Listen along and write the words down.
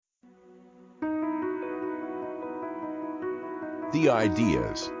the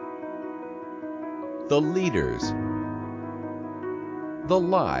ideas, the leaders, the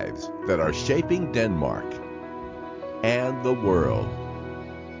lives that are shaping Denmark and the world.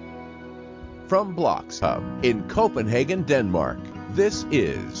 From Blocks Hub in Copenhagen, Denmark, this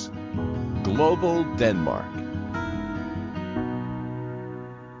is Global Denmark.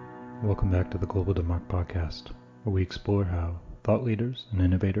 Welcome back to the Global Denmark podcast, where we explore how thought leaders and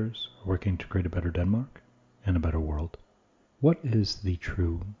innovators are working to create a better Denmark and a better world. What is the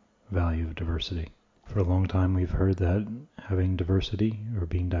true value of diversity? For a long time, we've heard that having diversity or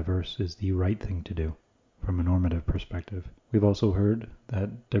being diverse is the right thing to do from a normative perspective. We've also heard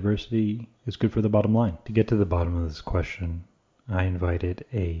that diversity is good for the bottom line. To get to the bottom of this question, I invited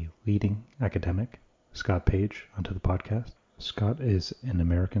a leading academic, Scott Page, onto the podcast. Scott is an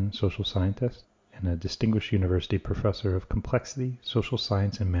American social scientist and a distinguished university professor of complexity, social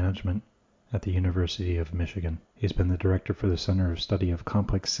science, and management at the University of Michigan. He's been the director for the Center of Study of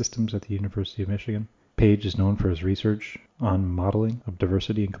Complex Systems at the University of Michigan. Page is known for his research on modeling of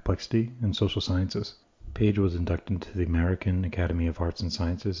diversity and complexity in social sciences. Page was inducted into the American Academy of Arts and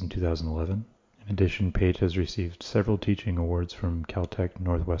Sciences in 2011. In addition, Page has received several teaching awards from Caltech,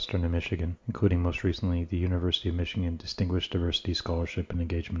 Northwestern, and Michigan, including most recently the University of Michigan Distinguished Diversity Scholarship and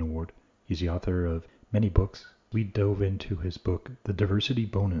Engagement Award. He's the author of many books. We dove into his book, The Diversity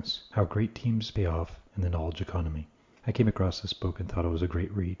Bonus: How Great Teams Pay Off in the Knowledge Economy. I came across this book and thought it was a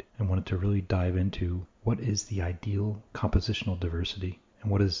great read and wanted to really dive into what is the ideal compositional diversity and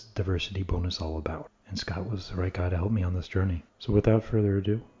what is diversity bonus all about. And Scott was the right guy to help me on this journey. So without further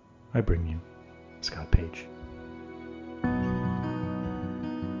ado, I bring you Scott Page.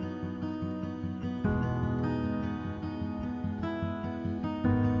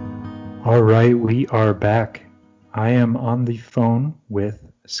 All right, we are back. I am on the phone with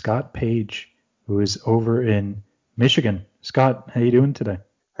Scott Page, who is over in Michigan. Scott, how you doing today?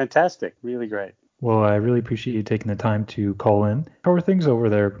 Fantastic. Really great. Well, I really appreciate you taking the time to call in. How are things over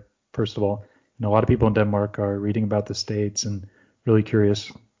there, first of all? A lot of people in Denmark are reading about the States and really curious.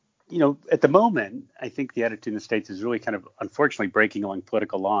 At the moment, I think the attitude in the States is really kind of unfortunately breaking along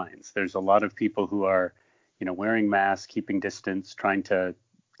political lines. There's a lot of people who are, wearing masks, keeping distance, trying to,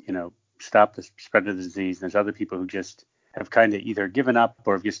 stop the spread of the disease. And there's other people who just have kind of either given up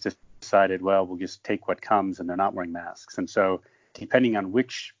or have just decided, well, we'll just take what comes, and they're not wearing masks. And so depending on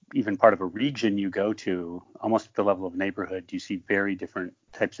which even part of a region you go to, almost at the level of neighborhood, you see very different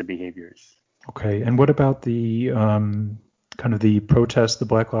types of behaviors. Okay. And what about the kind of the protest, the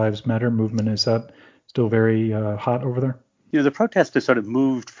Black Lives Matter movement? Is that still very hot over there? The protest has sort of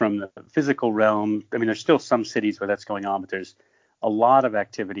moved from the physical realm. I mean, there's still some cities where that's going on, but there's a lot of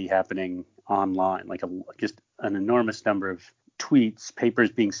activity happening online, like just an enormous number of tweets, papers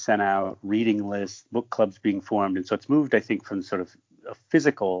being sent out, reading lists, book clubs being formed. And so it's moved, I think, from sort of a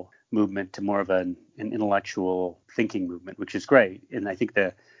physical movement to more of an intellectual thinking movement, which is great. And I think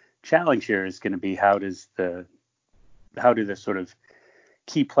the challenge here is going to be how do the sort of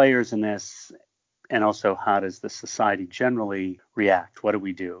key players in this, and also how does the society generally react? What do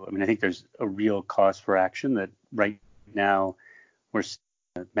we do? I mean, I think there's a real cause for action that right now we're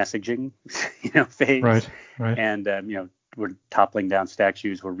messaging, phase. Right. And, we're toppling down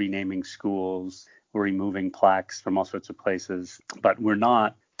statues, we're renaming schools, we're removing plaques from all sorts of places, but we're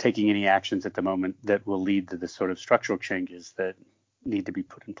not taking any actions at the moment that will lead to the sort of structural changes that need to be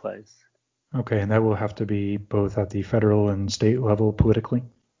put in place. Okay, and that will have to be both at the federal and state level politically?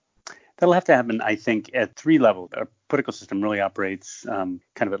 That'll have to happen, I think, at three levels. Our political system really operates kind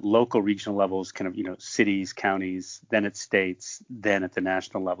of at local, regional levels, kind of, cities, counties, then at states, then at the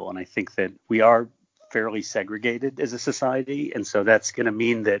national level. And I think that we are fairly segregated as a society. And so that's going to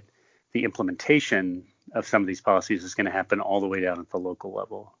mean that the implementation of some of these policies is going to happen all the way down at the local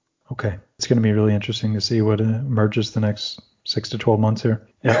level. Okay. It's going to be really interesting to see what emerges the next 6 to 12 months here.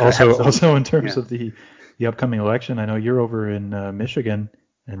 Yeah, also in terms of the upcoming election, I know you're over in Michigan,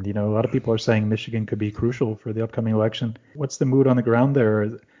 and a lot of people are saying Michigan could be crucial for the upcoming election. What's the mood on the ground there?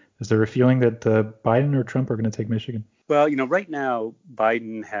 Is there a feeling that Biden or Trump are going to take Michigan? Well, right now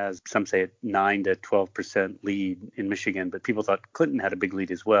Biden has, some say, a 9 to 12% lead in Michigan, but people thought Clinton had a big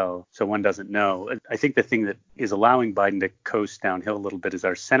lead as well. So one doesn't know. I think the thing that is allowing Biden to coast downhill a little bit is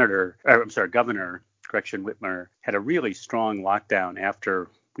our governor, Gretchen Whitmer, had a really strong lockdown after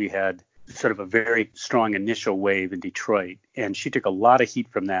we had sort of a very strong initial wave in Detroit. And she took a lot of heat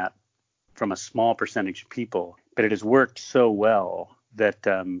from that, from a small percentage of people. But it has worked so well that,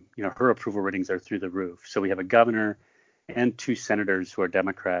 her approval ratings are through the roof. So we have a governor and two senators who are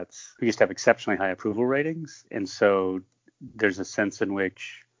Democrats who just have exceptionally high approval ratings. And so there's a sense in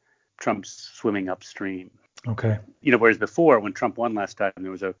which Trump's swimming upstream. Okay. Whereas before, when Trump won last time,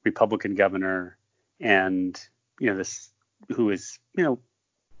 there was a Republican governor and, this who is,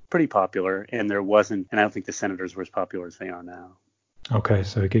 pretty popular, and there wasn't, and I don't think the senators were as popular as they are now. Okay,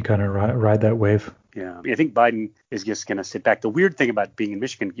 so he could kind of ride that wave. Yeah, I think Biden is just going to sit back. The weird thing about being in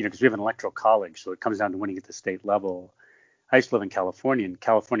Michigan, because we have an electoral college, so it comes down to winning at the state level. I used to live in California, and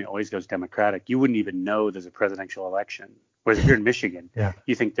California always goes Democratic. You wouldn't even know there's a presidential election. Whereas if you're in Michigan, yeah.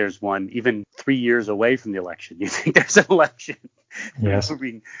 You think there's one even 3 years away from the election. You think there's an election. Yes.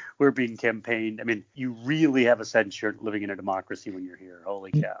 We're being campaigned. I mean, you really have a sense you're living in a democracy when you're here.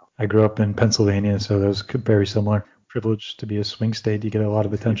 Holy cow. I grew up in Pennsylvania, so that was very similar. Privileged to be a swing state. You get a lot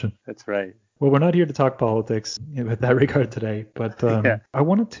of attention. That's right. Well, we're not here to talk politics with that regard today, but I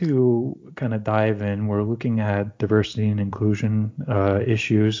wanted to kind of dive in. We're looking at diversity and inclusion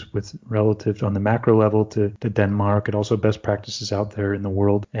issues with relative on the macro level to Denmark and also best practices out there in the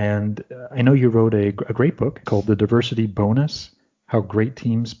world. And I know you wrote a great book called The Diversity Bonus, How Great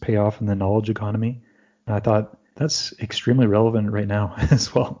Teams Pay Off in the Knowledge Economy. And I thought that's extremely relevant right now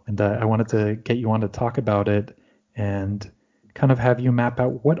as well. And I wanted to get you on to talk about it and kind of have you map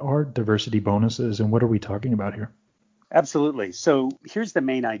out what are diversity bonuses and what are we talking about here? Absolutely. So here's the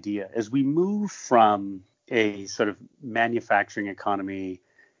main idea. As we move from a sort of manufacturing economy,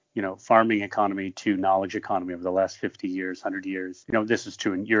 farming economy to knowledge economy over the last 50 years, 100 years, this is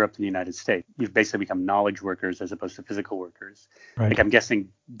true in Europe and the United States. We've basically become knowledge workers as opposed to physical workers. Right. Like I'm guessing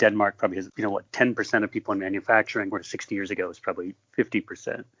Denmark probably has, 10% of people in manufacturing, where 60 years ago it was probably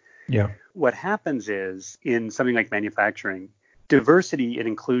 50%. Yeah. What happens is in something like manufacturing, diversity and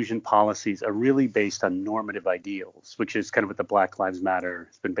inclusion policies are really based on normative ideals, which is kind of what the Black Lives Matter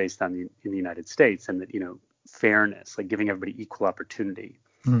has been based on in the United States, and that, fairness, like giving everybody equal opportunity.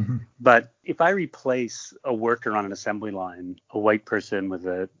 Mm-hmm. But if I replace a worker on an assembly line, a white person with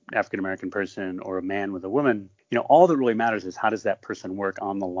an African-American person or a man with a woman, all that really matters is how does that person work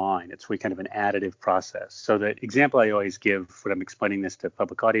on the line? It's really kind of an additive process. So the example I always give when I'm explaining this to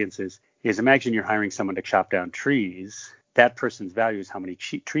public audiences is imagine you're hiring someone to chop down trees. That person's value is how many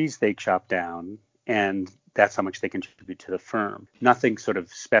trees they chop down, and that's how much they contribute to the firm. Nothing sort of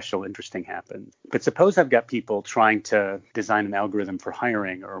special, interesting happens. But suppose I've got people trying to design an algorithm for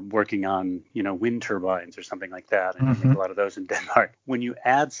hiring or working on, wind turbines or something like that. And I make a lot of those in Denmark. When you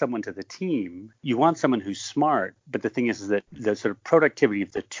add someone to the team, you want someone who's smart. But the thing is that the sort of productivity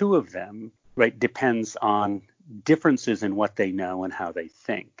of the two of them, right, depends on differences in what they know and how they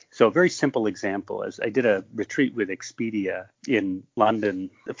think. So a very simple example is I did a retreat with Expedia in London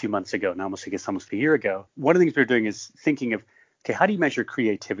a few months ago, now almost a year ago. One of the things we were doing is thinking of, okay, how do you measure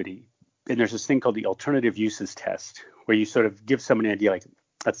creativity? And there's this thing called the alternative uses test, where you sort of give someone an idea like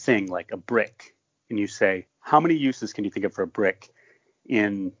a thing like a brick, and you say, how many uses can you think of for a brick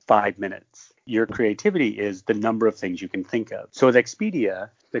in 5 minutes? Your creativity is the number of things you can think of. So with Expedia,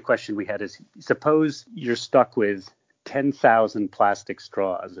 the question we had is, suppose you're stuck with 10,000 plastic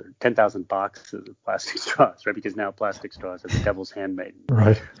straws or 10,000 boxes of plastic straws, right? Because now plastic straws are the devil's handmaiden.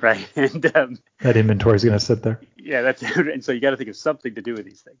 Right. Right. And that inventory is going to sit there. Yeah, that's it. And so you got to think of something to do with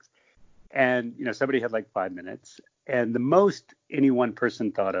these things. And, somebody had like 5 minutes. And the most any one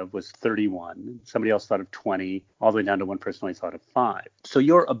person thought of was 31. Somebody else thought of 20, all the way down to one person only thought of 5. So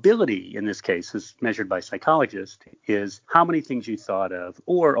your ability in this case, is measured by psychologists, is how many things you thought of,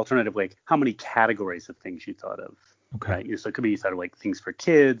 or alternatively, how many categories of things you thought of. Okay. Right? So it could be you thought of like things for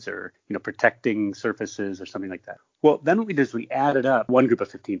kids or, protecting surfaces or something like that. Well, then what we did is we added up one group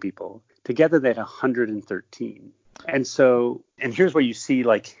of 15 people. Together they had 113. And here's where you see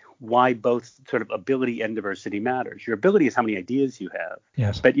like why both sort of ability and diversity matters. Your ability is how many ideas you have.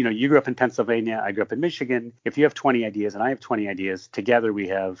 Yes. But, you grew up in Pennsylvania, I grew up in Michigan. If you have 20 ideas and I have 20 ideas, together we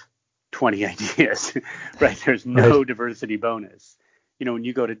have 20 ideas, right? There's no diversity bonus. When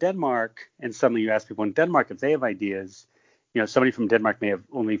you go to Denmark and suddenly you ask people in Denmark if they have ideas, somebody from Denmark may have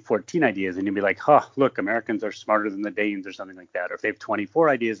only 14 ideas, and you'd be like, look, Americans are smarter than the Danes or something like that. Or if they have 24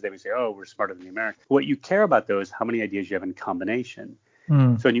 ideas, they would say, we're smarter than the Americans. What you care about, though, is how many ideas you have in combination.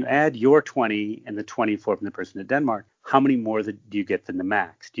 So when you add your 20 and the 24 from the person in Denmark, how many more do you get than the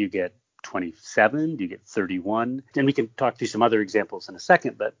max? Do you get 27? Do you get 31? And we can talk through some other examples in a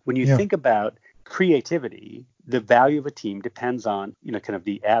second. But when you think about creativity, the value of a team depends on, kind of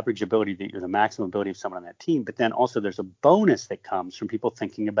the average ability, the maximum ability of someone on that team. But then also there's a bonus that comes from people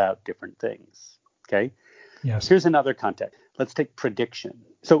thinking about different things. Okay. Yes. Here's another context. Let's take prediction.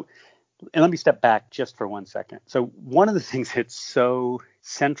 And let me step back just for 1 second. So one of the things that's so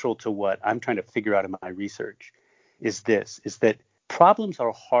central to what I'm trying to figure out in my research is that problems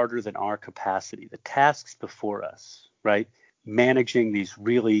are harder than our capacity, the tasks before us, right? managing these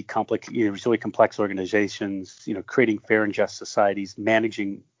really complex, really complex organizations, creating fair and just societies,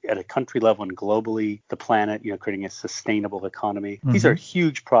 managing at a country level and globally the planet, creating a sustainable economy. Mm-hmm. These are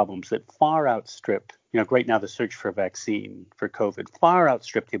huge problems that far outstrip, right now the search for a vaccine for COVID far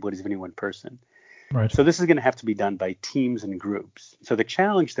outstrip the abilities of any one person. Right. So this is going to have to be done by teams and groups. So the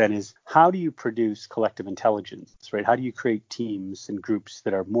challenge then is, how do you produce collective intelligence, right? How do you create teams and groups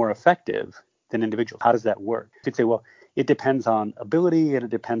that are more effective than individuals? How does that work? You could say, well, it depends on ability and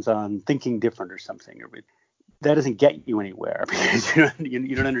it depends on thinking different or something. That doesn't get you anywhere because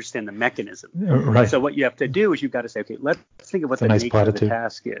you don't understand the mechanism. Right. So what you have to do is you've got to say, okay, let's think of what the nature of the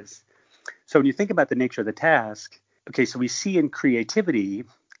task is. So when you think about the nature of the task, okay, so we see in creativity,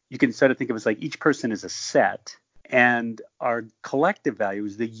 you can sort of think of it as like each person is a set, and our collective value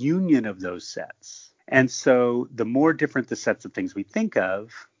is the union of those sets. And so the more different the sets of things we think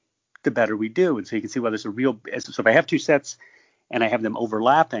of, the better we do. And so you can see, well, there's so if I have two sets and I have them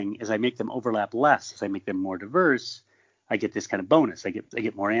overlapping, as I make them overlap less, as I make them more diverse, I get this kind of bonus. I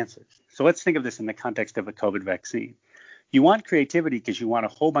get more answers. So let's think of this in the context of a COVID vaccine. You want creativity because you want a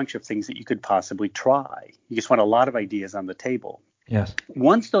whole bunch of things that you could possibly try. You just want a lot of ideas on the table. Yes.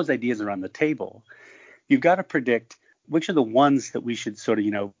 Once those ideas are on the table, you've got to predict which are the ones that we should sort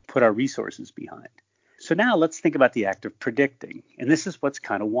of, put our resources behind. So now let's think about the act of predicting. And this is what's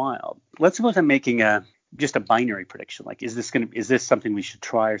kind of wild. Let's suppose I'm making just a binary prediction. Like, is this something we should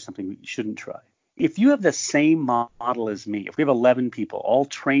try or something we shouldn't try? If you have the same model as me, if we have 11 people all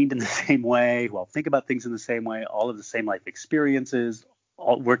trained in the same way, who all think about things in the same way, all of the same life experiences,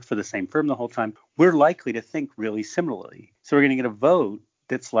 all worked for the same firm the whole time, we're likely to think really similarly. So we're going to get a vote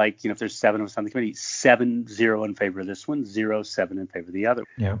that's like, if there's 7 of us on the committee, 7-0 in favor of this one, 0-7 in favor of the other,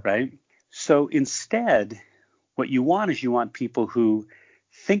 right? So instead, what you want is people who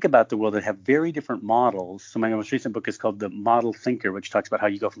think about the world that have very different models. So my most recent book is called The Model Thinker, which talks about how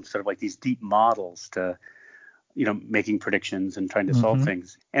you go from sort of like these deep models to, making predictions and trying to solve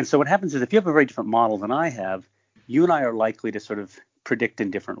things. And so what happens is, if you have a very different model than I have, you and I are likely to sort of predict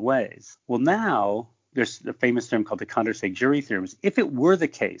in different ways. Well, now there's a famous term called the Condorcet jury theorems. If it were the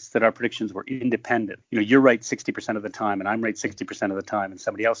case that our predictions were independent, you're right 60% of the time and I'm right 60% of the time and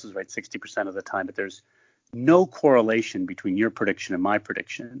somebody else is right 60% of the time, but there's no correlation between your prediction and my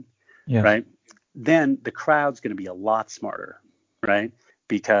prediction, right? Then the crowd's going to be a lot smarter, right?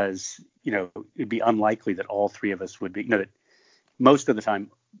 Because, it'd be unlikely that all three of us would be, that most of the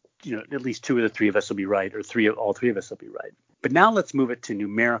time, at least 2 of the 3 of us will be right, or all three of us will be right. But now let's move it to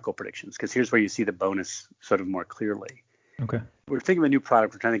numerical predictions, because here's where you see the bonus sort of more clearly. Okay. We're thinking of a new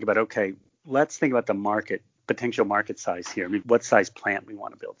product. We're trying to think about, okay, let's think about the market, potential market size here. What size plant we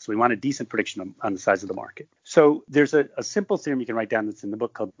want to build. So we want a decent prediction on the size of the market. So there's a simple theorem you can write down that's in the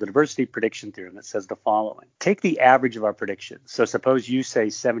book called the diversity prediction theorem that says the following. Take the average of our predictions. So suppose you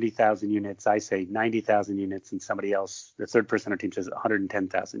say 70,000 units, I say 90,000 units, and somebody else, the third person on our team, says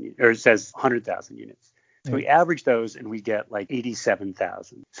 110,000 units, or says 100,000 units. So we average those and we get like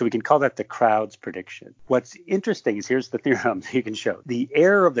 87,000. So we can call that the crowd's prediction. What's interesting is, here's the theorem that you can show. The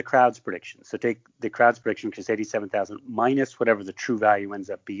error of the crowd's prediction. So take the crowd's prediction, which is 87,000, minus whatever the true value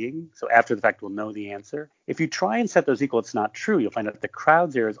ends up being. So after the fact, we'll know the answer. If you try and set those equal, it's not true. You'll find out the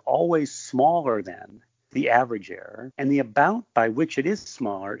crowd's error is always smaller than the average error, and the amount by which it is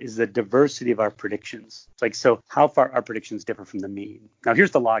smaller is the diversity of our predictions. It's like, so how far our predictions differ from the mean. Now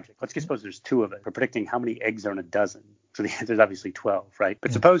here's the logic. Let's just suppose there's 2 of it. We're predicting how many eggs are in a dozen. So the answer is obviously 12, right?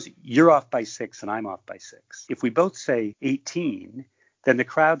 But suppose you're off by 6 and I'm off by 6. If we both say 18, then the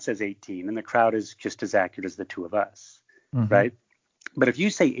crowd says 18, and the crowd is just as accurate as the 2 of us, right? But if you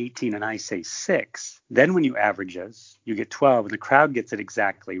say 18 and I say 6, then when you average us, you get 12, and the crowd gets it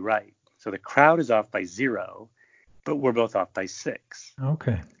exactly right. So the crowd is off by 0, but we're both off by 6.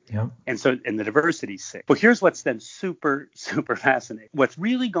 Okay. Yeah. And the diversity is 6. Well, here's what's then super, super fascinating. What's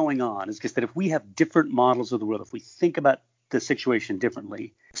really going on is just that if we have different models of the world, if we think about the situation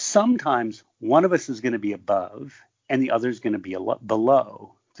differently, sometimes one of us is going to be above and the other is going to be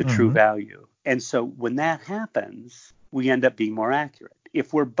below the true value. And so when that happens, we end up being more accurate.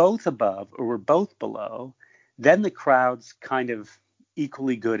 If we're both above or we're both below, then the crowd's kind of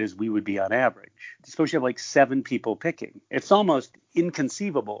equally good as we would be on average. Suppose you have like 7 people picking. It's almost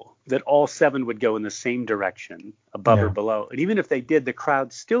inconceivable that all 7 would go in the same direction, above or below. And even if they did, the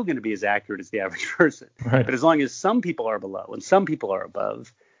crowd's still going to be as accurate as the average person. Right. But as long as some people are below and some people are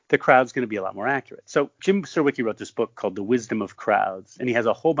above, the crowd's going to be a lot more accurate. So Jim Surowiecki wrote this book called The Wisdom of Crowds, and he has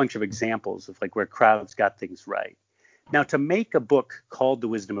a whole bunch of examples of like where crowds got things right. Now, to make a book called The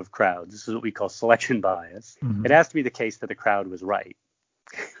Wisdom of Crowds, this is what we call selection bias. It has to be the case that the crowd was right.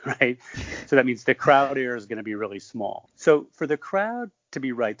 right? So that means the crowd error is going to be really small. So for the crowd to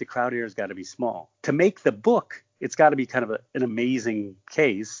be right, the crowd error has got to be small. To make the book, it's got to be kind of an amazing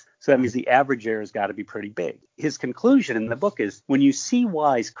case. So that means the average error has got to be pretty big. His conclusion in the book is when you see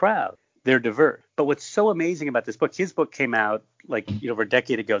wise crowd, they're diverse. But what's so amazing about this book, his book came out over a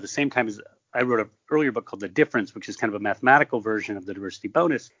decade ago, the same time as I wrote an earlier book called The Difference, which is kind of a mathematical version of the diversity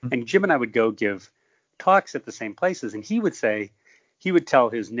bonus. And Jim and I would go give talks at the same places. And he would tell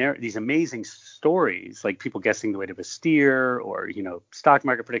these amazing stories, like people guessing the weight of a steer or, stock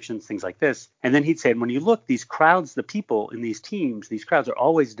market predictions, things like this. And then he'd say, when you look, these crowds, the people in these teams, these crowds are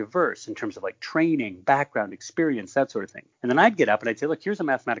always diverse in terms of like training, background, experience, that sort of thing. And then I'd get up and I'd say, look, here's a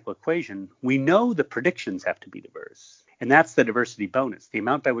mathematical equation. We know the predictions have to be diverse. And that's the diversity bonus. The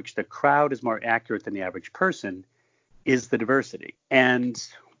amount by which the crowd is more accurate than the average person is the diversity. And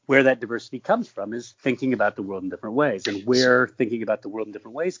where that diversity comes from is thinking about the world in different ways. And where thinking about the world in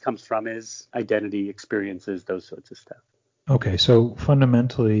different ways comes from is identity, experiences, those sorts of stuff. Okay, so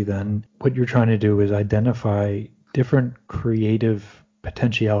fundamentally then, what you're trying to do is identify different creative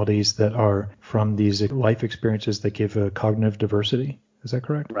potentialities that are from these life experiences that give a cognitive diversity. Is that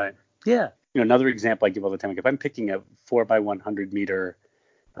correct? Right. Yeah. Another example I give all the time, like if I'm picking a 4x100 meter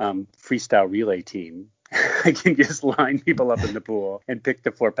freestyle relay team, I can just line people up in the pool and pick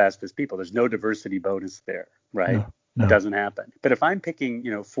the 4 fastest people. There's no diversity bonus there, right? No. It doesn't happen. But if I'm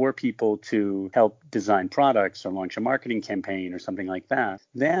picking, 4 people to help design products or launch a marketing campaign or something like that,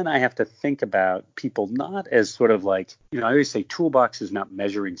 then I have to think about people not as sort of like, I always say toolbox is not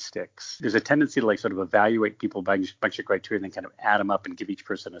measuring sticks. There's a tendency to like sort of evaluate people by a bunch of criteria and then kind of add them up and give each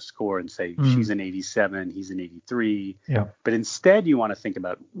person a score and say, she's an 87, he's an 83. Yeah. But instead, you want to think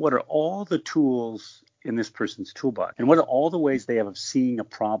about what are all the tools in this person's toolbox and what are all the ways they have of seeing a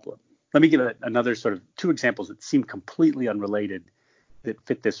problem. Let me give another sort of 2 examples that seem completely unrelated that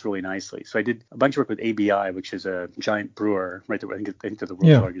fit this really nicely. So I did a bunch of work with ABI, which is a giant brewer, right? I think they're the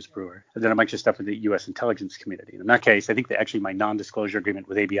world's largest brewer. And then a bunch of stuff with the U.S. intelligence community. And in that case, I think that actually my non-disclosure agreement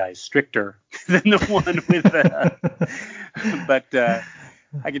with ABI is stricter than the one with, but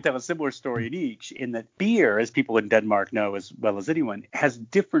I can tell a similar story in each, in that beer, as people in Denmark know as well as anyone, has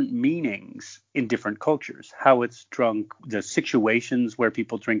different meanings in different cultures. How it's drunk, the situations where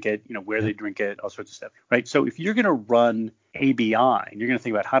people drink it, where they drink it, all sorts of stuff, right? So if you're going to run ABI and you're going to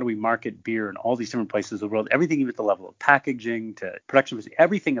think about how do we market beer in all these different places of the world, everything even at the level of packaging to production,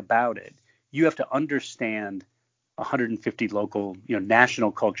 everything about it, you have to understand 150 local,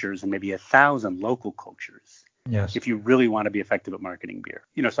 national cultures and maybe 1,000 local cultures. Yes. If you really want to be effective at marketing beer.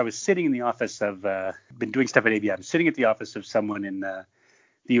 So I was sitting in the office of, been doing stuff at ABI. I'm sitting at the office of someone in the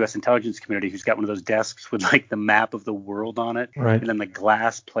U.S. intelligence community who's got one of those desks with like the map of the world on it. Right. And then the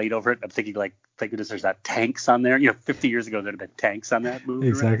glass plate over it. I'm thinking like, thank goodness there's not tanks on there. 50 years ago, there'd have been tanks on that movie.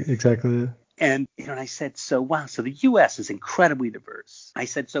 Exactly. And, and I said, so the U.S. is incredibly diverse. I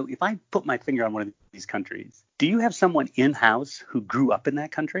said, so if I put my finger on one of these countries, do you have someone in-house who grew up in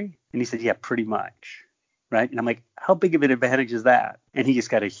that country? And he said, yeah, pretty much. Right. And I'm like, how big of an advantage is that? And he just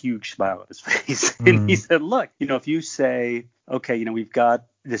got a huge smile on his face. And he said, look, if you say, okay, we've got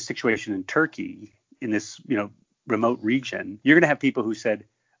this situation in Turkey in this, remote region, you're going to have people who said,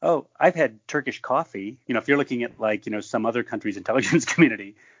 oh, I've had Turkish coffee. If you're looking at like, some other country's intelligence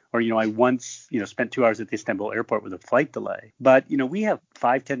community, or, I once, spent 2 hours at the Istanbul airport with a flight delay. But, we have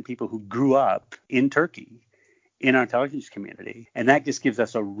 5-10 people who grew up in Turkey in our intelligence community. And that just gives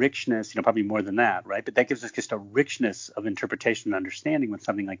us a richness, probably more than that, right? But that gives us just a richness of interpretation and understanding when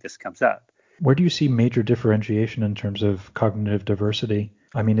something like this comes up. Where do you see major differentiation in terms of cognitive diversity?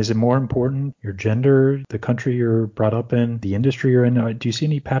 I mean, is it more important your gender, the country you're brought up in, the industry you're in? Do you see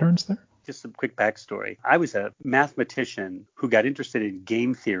any patterns there? Just some quick backstory. I was a mathematician who got interested in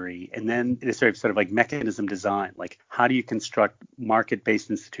game theory and then sort of like mechanism design, like how do you construct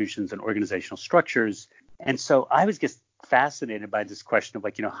market-based institutions and organizational structures. And so I was just fascinated by this question of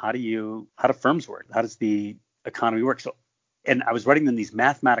like, how do firms work? How does the economy work? So, and I was writing them these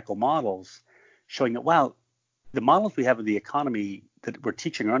mathematical models showing that, wow, the models we have of the economy that we're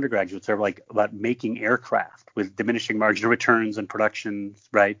teaching our undergraduates are like about making aircraft with diminishing marginal returns and production,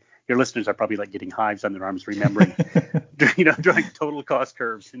 right? Your listeners are probably like getting hives on their arms, remembering, drawing total cost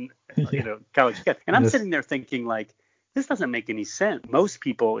curves in, college. And I'm sitting there thinking like, this doesn't make any sense. Most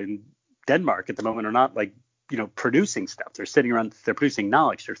people in Denmark at the moment are not like, producing stuff. They're sitting around, they're producing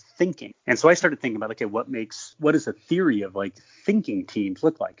knowledge, they're thinking. And so I started thinking about, okay, what does a theory of like thinking teams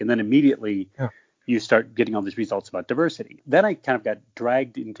look like? And then immediately you start getting all these results about diversity. Then I kind of got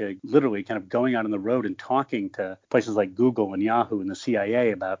dragged into literally kind of going out on the road and talking to places like Google and Yahoo and the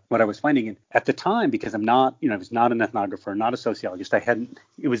CIA about what I was finding. And at the time, because I'm not, I was not an ethnographer, not a sociologist,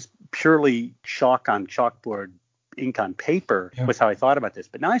 it was purely chalk on chalkboard, ink on paper was how I thought about this.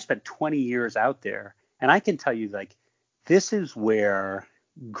 But now I spent 20 years out there, and I can tell you, like, this is where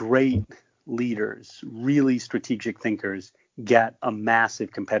great leaders, really strategic thinkers, get a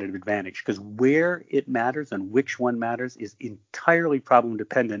massive competitive advantage, because where it matters and which one matters is entirely problem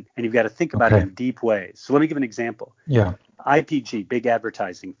dependent, and you've got to think about it in deep ways. So let me give an example. IPG, big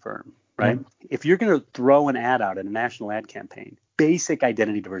advertising firm, right? If you're going to throw an ad out in a national ad campaign, basic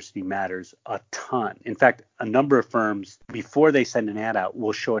identity diversity matters a ton. In fact, a number of firms, before they send an ad out,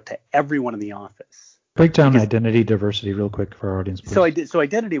 will show it to everyone in the office. Break down identity diversity real quick for our audience, please. So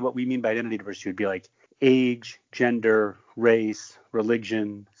identity, what we mean by identity diversity would be like age, gender, race,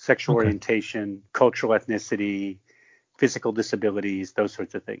 religion, sexual orientation, cultural ethnicity, physical disabilities, those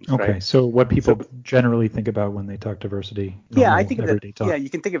sorts of things. Okay, right? So what people generally think about when they talk diversity. I think of that. Yeah, you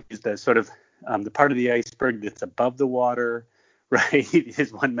can think of it as the sort of the part of the iceberg that's above the water, right?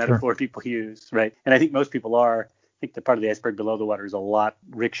 Is one metaphor people use, right? And I think most people I think the part of the iceberg below the water is a lot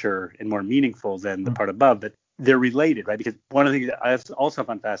richer and more meaningful than the part above, but they're related, right? Because one of the things that I also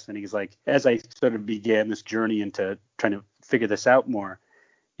found fascinating is, like, as I sort of began this journey into trying to figure this out more,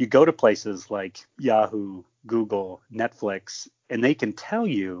 you go to places like Yahoo, Google, Netflix, and they can tell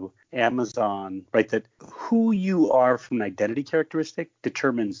you, Amazon, right, that who you are from an identity characteristic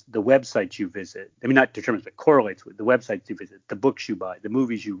determines the websites you visit. I mean, not determines, but correlates with the websites you visit, the books you buy, the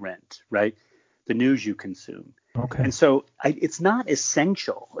movies you rent, right, the news you consume. Okay. And so it's not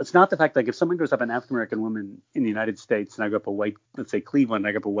essential. It's not the fact, like, if someone grows up an African-American woman in the United States and I grew up a white, let's say Cleveland,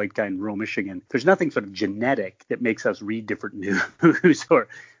 I grew up a white guy in rural Michigan, there's nothing sort of genetic that makes us read different news or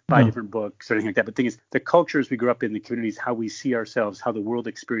buy different books or anything like that. But the thing is, the cultures we grew up in, the communities, how we see ourselves, how the world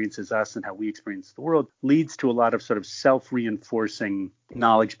experiences us and how we experience the world leads to a lot of sort of self-reinforcing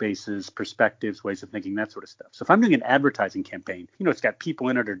knowledge bases, perspectives, ways of thinking, that sort of stuff. So if I'm doing an advertising campaign, it's got people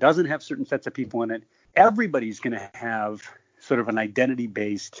in it or doesn't have certain sets of people in it, everybody's going to have sort of an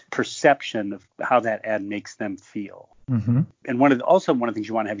identity-based perception of how that ad makes them feel. Mm-hmm. And one of the things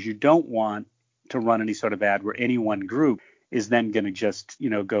you want to have is you don't want to run any sort of ad where any one group is then going to just,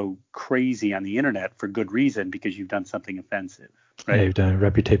 go crazy on the internet for good reason because you've done something offensive, right? Yeah, you've done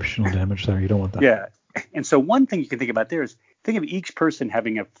reputational damage there. You don't want that. Yeah. And so one thing you can think about there is think of each person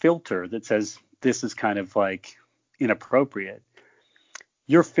having a filter that says this is kind of like inappropriate.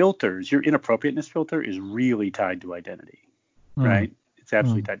 Your inappropriateness filter is really tied to identity, right? It's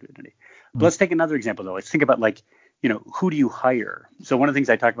absolutely tied to identity. But let's take another example, though. Let's think about, like, who do you hire? So one of the things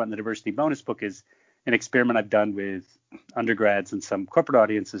I talk about in the diversity bonus book is an experiment I've done with undergrads and some corporate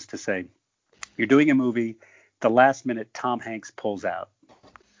audiences to say, you're doing a movie, the last minute Tom Hanks pulls out.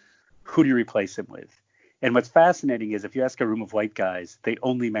 Who do you replace him with? And what's fascinating is if you ask a room of white guys, they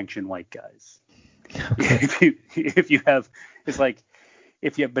only mention white guys. Okay. If you have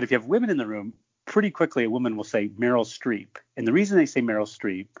women in the room, pretty quickly a woman will say Meryl Streep. And the reason they say Meryl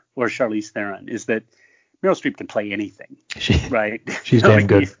Streep or Charlize Theron is that Meryl Streep can play anything, right? She's damn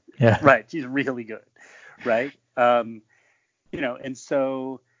good. Yeah. Right. She's really good. Right. And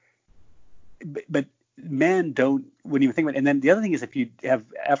so, but men don't, when you think about it. And then the other thing is, if you have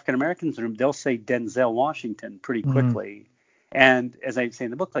African Americans in the room, they'll say Denzel Washington pretty quickly. And as I say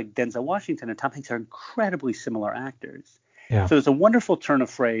in the book, like, Denzel Washington and Tom Hanks are incredibly similar actors. Yeah. So there's a wonderful turn of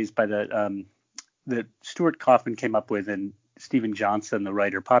phrase by that Stuart Kaufman came up with, and Stephen Johnson, the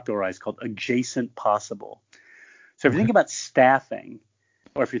writer, popularized, called adjacent possible. So if you think about staffing,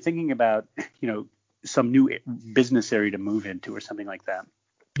 or if you're thinking about, some new business area to move into or something like that,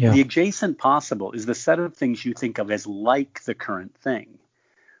 the adjacent possible is the set of things you think of as like the current thing,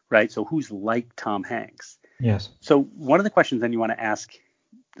 right? So who's like Tom Hanks? Yes. So one of the questions then you want to ask,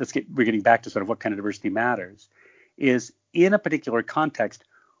 we're getting back to sort of what kind of diversity matters, is in a particular context,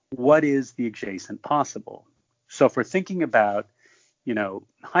 what is the adjacent possible? So if we're thinking about,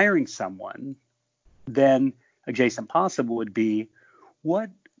 hiring someone, then adjacent possible would be, what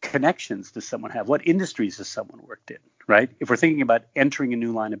connections does someone have? What industries has someone worked in, right? If we're thinking about entering a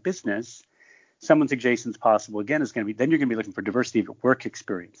new line of business, someone's adjacent possible, again, is going to be, then you're going to be looking for diversity of work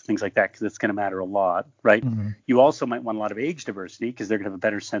experience, things like that, because it's going to matter a lot, right? Mm-hmm. You also might want a lot of age diversity because they're going to have a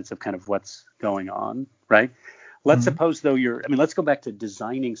better sense of kind of what's going on, right? Let's suppose, though, let's go back to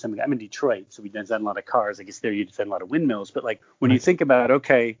designing something. I'm in Detroit, so we design a lot of cars. I guess there you design a lot of windmills. But, like, when you think about,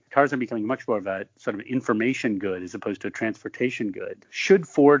 okay, cars are becoming much more of a sort of information good as opposed to a transportation good. Should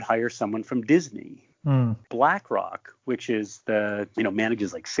Ford hire someone from Disney, BlackRock, which is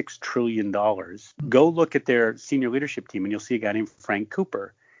manages like $6 trillion, go look at their senior leadership team and you'll see a guy named Frank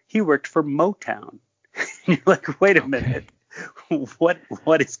Cooper. He worked for Motown. You're like, wait a minute,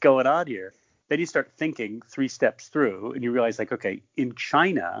 what is going on here? Then you start thinking 3 steps through and you realize, like, okay, in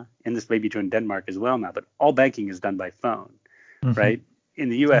China, and this may be true in Denmark as well now, but all banking is done by phone, right? In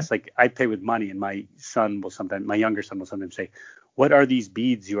the U.S., like, I pay with money, and my younger son will sometimes say, "What are these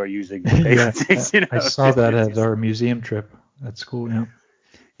beads you are using to pay for things?" I saw that at our museum trip at school. Yeah.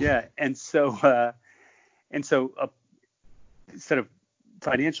 Yeah, and so instead of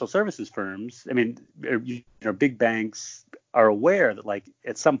financial services firms, I mean, big banks are aware that, like,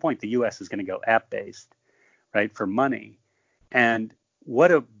 at some point the U.S. is going to go app-based, right, for money. And what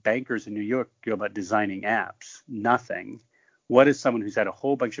do bankers in New York do about designing apps? Nothing. What does someone who's had a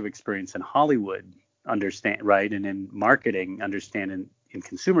whole bunch of experience in Hollywood understand, right, and in marketing understand, and in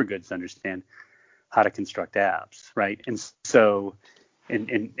consumer goods understand how to construct apps, right? And so,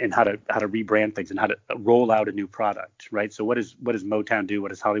 and how to rebrand things and how to roll out a new product, right? So what does Motown do? What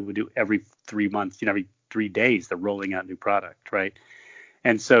does Hollywood do? Every 3 months, every 3 days, they're rolling out new product, right?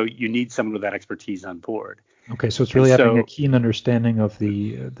 And so you need someone with that expertise on board. Okay, so it's really having a keen understanding of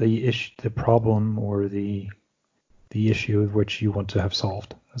the issue, the problem, or the issue of which you want to have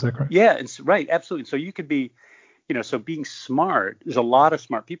solved. Is that correct? Yeah, it's right, absolutely. So you could be, so being smart. There's a lot of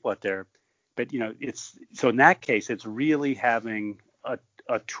smart people out there, but it's so in that case, it's really having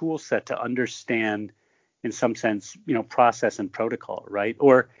a tool set to understand, in some sense, process and protocol, right?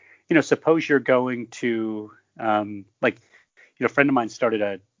 Or, suppose you're going to, a friend of mine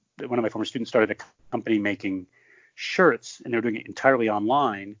one of my former students started a company making shirts, and they were doing it entirely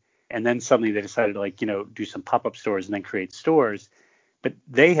online. And then suddenly they decided to, do some pop-up stores and then create stores. But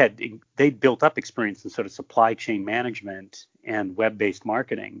they built up experience in sort of supply chain management and web-based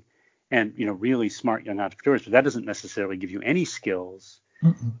marketing, and really smart young entrepreneurs. But that doesn't necessarily give you any skills,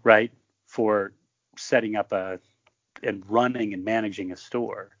 right, for setting up and running and managing a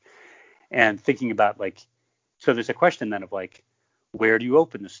store. And thinking about, so there's a question then of, where do you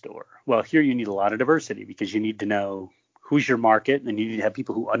open the store? Well, here you need a lot of diversity, because you need to know who's your market, and you need to have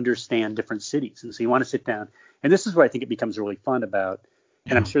people who understand different cities. And so you want to sit down, and this is where I think it becomes really fun about,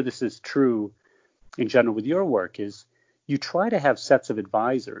 and I'm sure this is true in general with your work, is you try to have sets of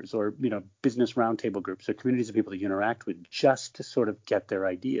advisors or, business roundtable groups or communities of people that you interact with, just to sort of get their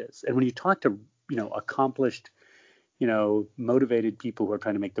ideas. And when you talk to, accomplished, motivated people who are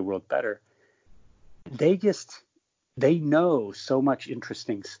trying to make the world better, they know so much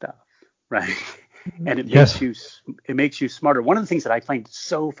interesting stuff, right? And it makes you smarter. One of the things that I find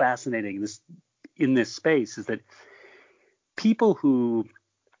so fascinating in this space is that people who,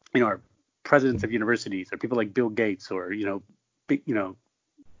 are presidents of universities, or people like Bill Gates, or big,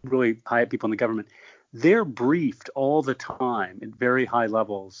 really high people in the government, they're briefed all the time at very high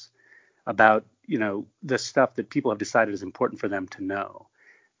levels about the stuff that people have decided is important for them to know.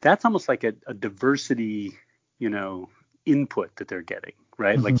 That's almost like a diversity, input that they're getting,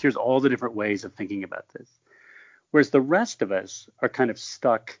 right? Like, here's all the different ways of thinking about this. Whereas the rest of us are kind of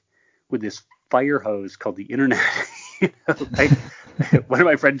stuck with this fire hose called the internet. One of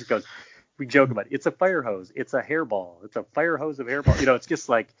my friends goes, we joke about it. It's a fire hose. It's a hairball. It's a fire hose of hairball. It's just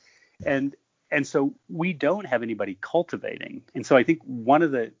like, and so we don't have anybody cultivating. And so I think one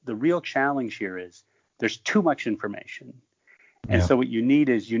of the real challenge here is there's too much information. And so what you need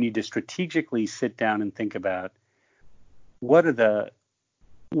to strategically sit down and think about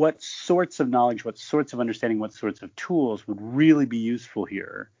what sorts of knowledge, what sorts of understanding, what sorts of tools would really be useful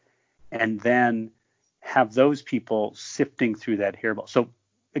here, and then have those people sifting through that hairball. So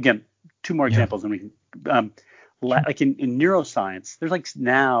again, 2 more examples, and we can, like in neuroscience, there's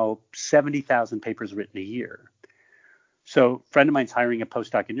now 70,000 papers written a year. So a friend of mine's hiring a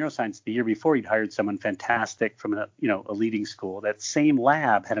postdoc in neuroscience. The year before, he'd hired someone fantastic from a leading school. That same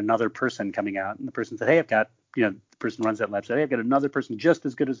lab had another person coming out, and the person said, hey, I've got, the person who runs that lab said, hey, I've got another person just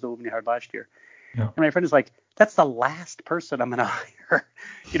as good as the woman you hired last year. Yeah. And my friend is like, that's the last person I'm going to hire.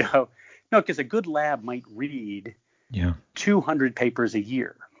 No, because a good lab might read 200 papers a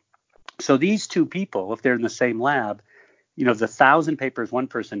year. So these 2 people, if they're in the same lab, the 1,000 papers one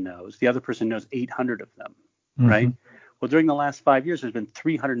person knows, the other person knows 800 of them, right? Well, during the last 5 years, there's been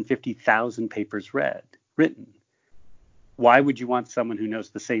 350,000 papers written. Why would you want someone who knows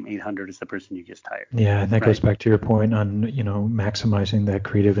the same 800 as the person you just hired? Yeah, and that goes back to your point on, maximizing that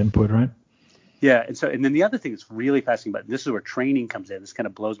creative input, right? Yeah, and then the other thing that's really fascinating about this is where training comes in. This kind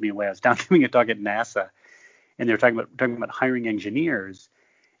of blows me away. I was down giving a talk at NASA, and they were talking about hiring engineers,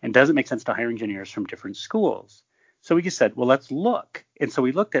 and does it make sense to hire engineers from different schools? So we just said, well, let's look. And so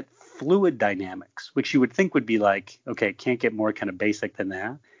we looked at fluid dynamics, which you would think would be like, okay, it can't get more kind of basic than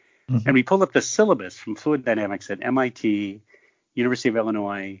that. Mm-hmm. And we pulled up the syllabus from fluid dynamics at MIT, University of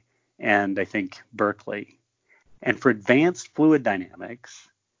Illinois, and I think Berkeley. And for advanced fluid dynamics,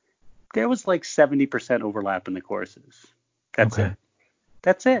 there was like 70% overlap in the courses. That's Okay. it.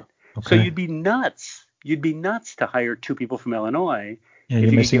 That's it. Okay. So you'd be nuts. You'd be nuts to hire 2 people from Illinois. Yeah, if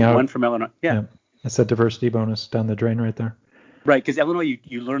you're you missing could get out. one from Illinois. Yeah. That's that diversity bonus down the drain right there. Right, because Illinois,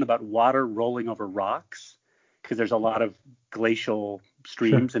 you learn about water rolling over rocks, because there's a lot of glacial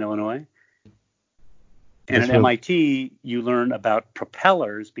streams in Illinois. And at MIT, you learn about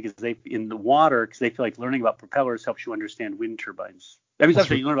propellers because they in the water, because they feel like learning about propellers helps you understand wind turbines. I mean,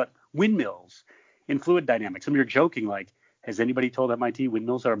 you learn about windmills in fluid dynamics. I mean, you're joking like, has anybody told MIT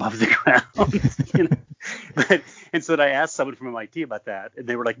windmills are above the ground? And so I asked someone from MIT about that, and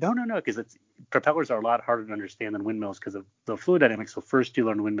they were like, no, because propellers are a lot harder to understand than windmills because of the fluid dynamics. So first you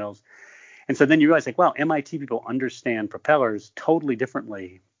learn windmills. And so then you realize like, wow, MIT people understand propellers totally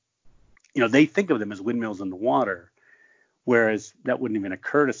differently. They think of them as windmills in the water, whereas that wouldn't even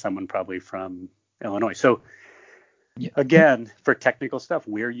occur to someone probably from Illinois. So again, for technical stuff,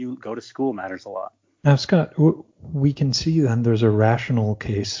 where you go to school matters a lot. Now, Scott, we can see then there's a rational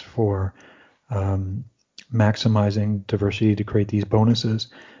case for maximizing diversity to create these bonuses,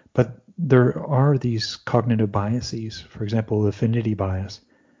 but there are these cognitive biases. For example, affinity bias,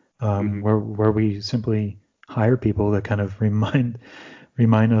 where we simply hire people that kind of remind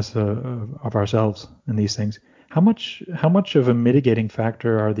us of ourselves in these things. How much of a mitigating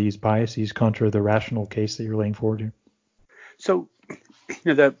factor are these biases contra the rational case that you're laying forward here? So,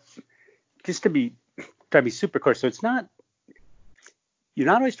 just to be super clear, so it's not, you're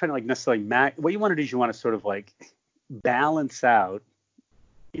not always trying to like necessarily what you want to do is you want to sort of like balance out,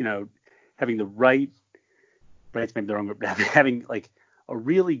 having the right's maybe the wrong word, having like a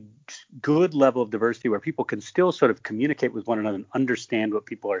really good level of diversity where people can still sort of communicate with one another and understand what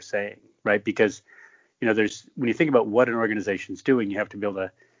people are saying, right? Because, there's, when you think about what an organization's doing, you have to be able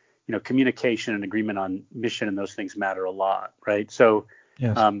to, communication and agreement on mission and those things matter a lot, right? So,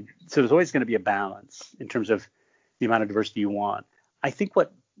 yes. So there's always going to be a balance in terms of the amount of diversity you want. I think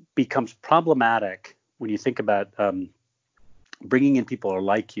what becomes problematic when you think about bringing in people who are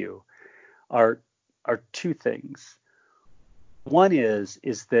like you are 2 things. One is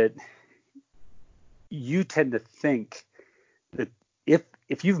that you tend to think that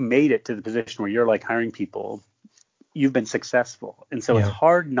if you've made it to the position where you're like hiring people, you've been successful. And so it's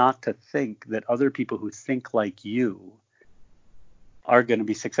hard not to think that other people who think like you are going to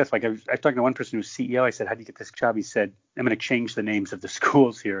be successful. Like I was talking to one person who's CEO. I said, how do you get this job? He said, I'm going to change the names of the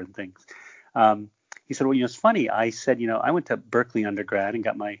schools here and things. He said, well, it's funny. I said, I went to Berkeley undergrad and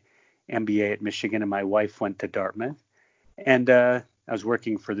got my MBA at Michigan, and my wife went to Dartmouth. And I was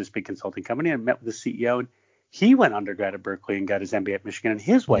working for this big consulting company. I met with the CEO, and he went undergrad at Berkeley and got his MBA at Michigan, and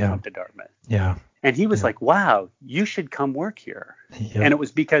his wife went to Dartmouth. Yeah. And he was like, wow, you should come work here. Yeah. And it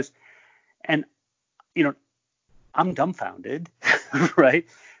was because, and, I'm dumbfounded, right?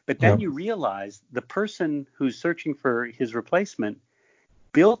 But then you realize the person who's searching for his replacement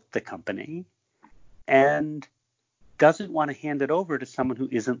built the company and doesn't want to hand it over to someone who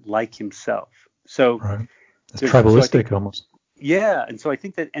isn't like himself. So right. It's tribalistic almost. Yeah. And so I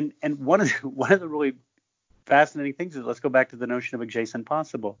think that, and one of the really fascinating things is, let's go back to the notion of adjacent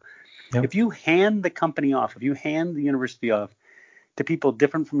possible. Yep. If you hand the company off, if you hand the university off to people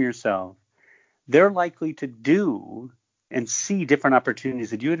different from yourself, they're likely to do and see different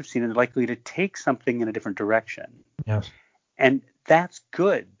opportunities that you would have seen, and they're likely to take something in a different direction. Yes. And that's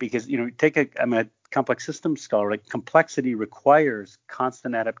good because, I'm a complex systems scholar. Like, complexity requires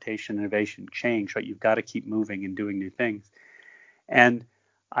constant adaptation, innovation, change, right? You've got to keep moving and doing new things. And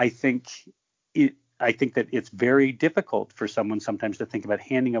I think that it's very difficult for someone sometimes to think about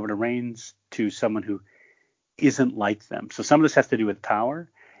handing over the reins to someone who isn't like them. So some of this has to do with power.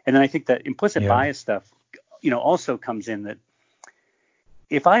 And then I think that implicit bias stuff, also comes in that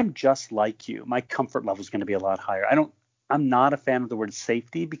if I'm just like you, my comfort level is going to be a lot higher. I'm not a fan of the word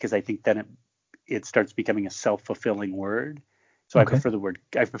safety because I think then it starts becoming a self-fulfilling word. So I prefer the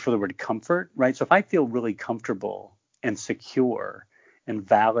word comfort, right? So if I feel really comfortable and secure and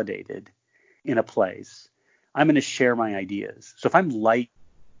validated in a place, I'm going to share my ideas. So if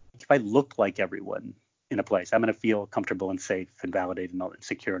I look like everyone in a place, I'm going to feel comfortable and safe and validated and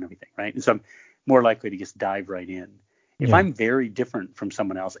secure and everything, right? And so I'm more likely to just dive right in. If I'm very different from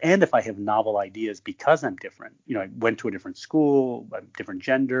someone else, and if I have novel ideas because I'm different, I went to a different school, I'm different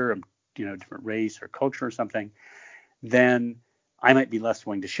gender, I'm different race or culture or something, then I might be less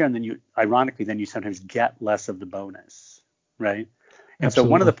willing to share. And then you sometimes get less of the bonus, right? And so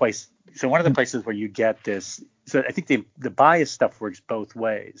one of the places where you get this, so I think the bias stuff works both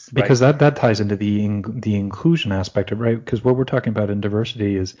ways. Right? Because that ties into the inclusion aspect of it, right? Because what we're talking about in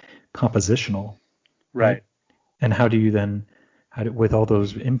diversity is compositional. Right. And how do you then, with all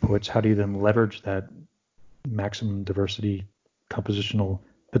those inputs, how do you then leverage that maximum diversity compositional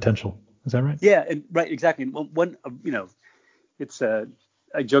potential? Is that right? Yeah, right, exactly. Well, it's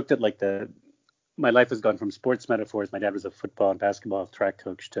I joked that my life has gone from sports metaphors. My dad was a football and basketball track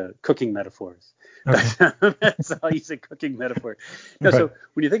coach to cooking metaphors. Okay. That's how you say cooking metaphor. No, right. So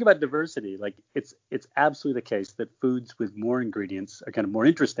when you think about diversity, like it's absolutely the case that foods with more ingredients are kind of more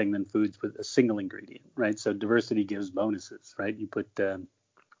interesting than foods with a single ingredient, right? So diversity gives bonuses, right? You put,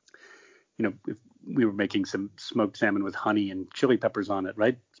 if we were making some smoked salmon with honey and chili peppers on it,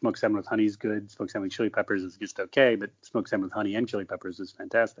 right? Smoked salmon with honey is good. Smoked salmon with chili peppers is just okay, but smoked salmon with honey and chili peppers is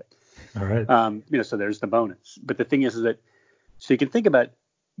fantastic. All right. So there's the bonus. But the thing is that, so you can think about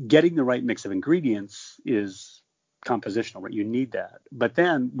getting the right mix of ingredients is compositional, right? You need that. But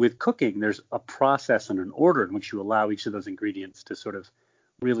then with cooking, there's a process and an order in which you allow each of those ingredients to sort of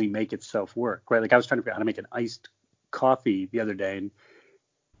really make itself work, right? Like I was trying to figure out how to make an iced coffee the other day, and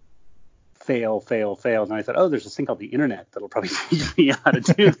fail. And I thought, there's this thing called the internet that'll probably teach me how to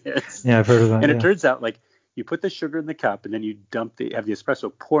do this. Yeah, I've heard of that. And it turns out, like, you put the sugar in the cup and then you have the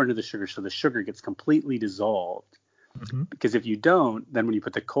espresso pour into the sugar so the sugar gets completely dissolved. Mm-hmm. Because if you don't, then when you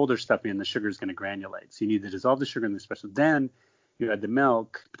put the colder stuff in, the sugar is going to granulate. So you need to dissolve the sugar in the espresso. Then you add the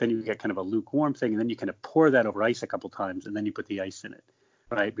milk, but then you get kind of a lukewarm thing, and then you kind of pour that over ice a couple times, and then you put the ice in it.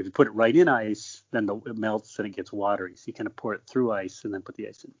 Right? If you put it right in ice, then it melts and it gets watery. So you kind of pour it through ice and then put the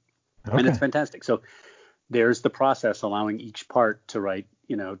ice in. Okay. And it's fantastic. So there's the process allowing each part to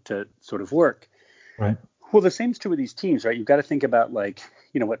to sort of work. Right. Well, the same is true with these teams, right? You've got to think about what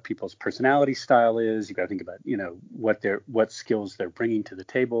people's personality style is. You've got to think about, what skills they're bringing to the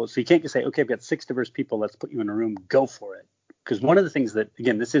table. So you can't just say, okay, I've got 6 diverse people. Let's put you in a room. Go for it. Because one of the things that,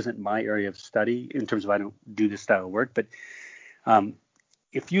 again, this isn't my area of study in terms of I don't do this style of work, but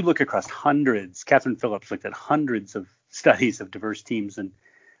if you look across hundreds, Catherine Phillips looked at hundreds of studies of diverse teams, and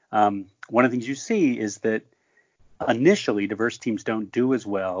one of the things you see is that initially diverse teams don't do as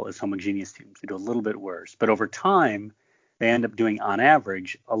well as homogeneous teams. They do a little bit worse, but over time they end up doing, on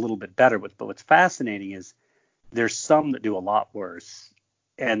average, a little bit better. But what's fascinating is there's some that do a lot worse,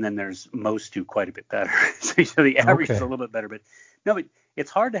 and then there's most do quite a bit better. So the average is a little bit better. But it's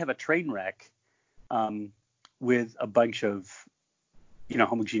hard to have a train wreck with a bunch of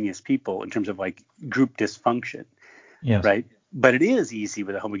homogeneous people in terms of like group dysfunction. Yes. Right. But it is easy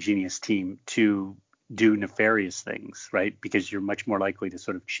with a homogeneous team to do nefarious things, right? Because you're much more likely to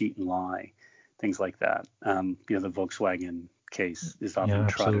sort of cheat and lie, things like that. The Volkswagen case is often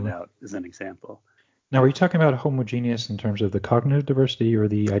trotted out as an example. Now, are you talking about homogeneous in terms of the cognitive diversity or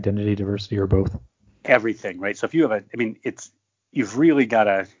the identity diversity, or both? Everything, right? So if you have you've really got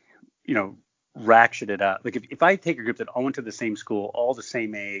to, ratchet it up. Like if I take a group that all went to the same school, all the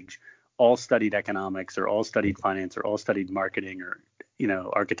same age, all studied economics or all studied finance or all studied marketing or,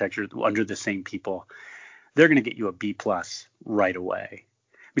 architecture under the same people, they're going to get you a B+ right away.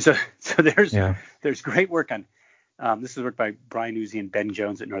 So there's great work on, this is work by Brian Uzi and Ben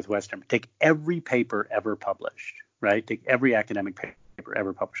Jones at Northwestern. Take every paper ever published, right? Take every academic paper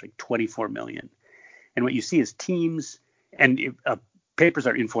ever published, like 24 million. And what you see is teams, and papers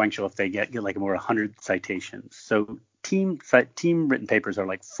are influential if they get like more 100 citations. So team written papers are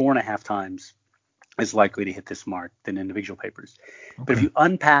like 4.5 times as likely to hit this mark than individual papers. Okay. But if you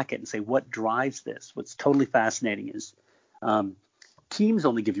unpack it and say what drives this, what's totally fascinating is teams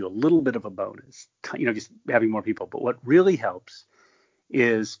only give you a little bit of a bonus, just having more people. But what really helps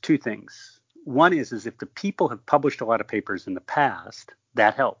is 2 things. One is if the people have published a lot of papers in the past,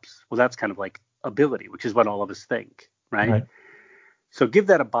 that helps. Well, that's kind of like ability, which is what all of us think, right? So give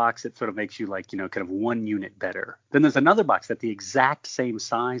that a box that sort of makes you like, kind of 1 unit better. Then there's another box that's the exact same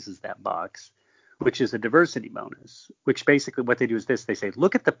size as that box, which is a diversity bonus, which basically what they do is this. They say,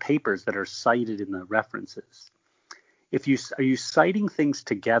 look at the papers that are cited in the references. Are you citing things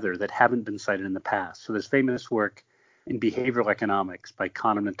together that haven't been cited in the past? So there's famous work in behavioral economics by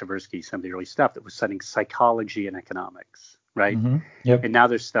Kahneman and Tversky, some of the early stuff that was studying psychology and economics, right? Mm-hmm. Yep. And now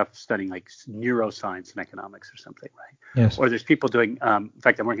there's stuff studying like neuroscience and economics or something, right? Yes. Or there's people doing, in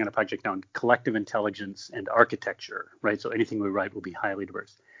fact, I'm working on a project now on collective intelligence and architecture, right? So anything we write will be highly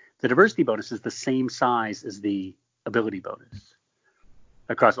diverse. The diversity bonus is the same size as the ability bonus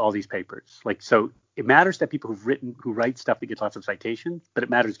across all these papers. Like, so it matters that people who write stuff that gets lots of citations, but it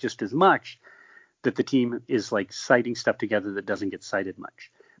matters just as much that the team is like citing stuff together that doesn't get cited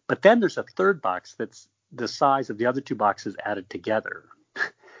much. But then there's a third box that's the size of the other two boxes added together.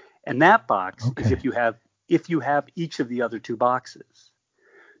 And that box is if you have each of the other two boxes.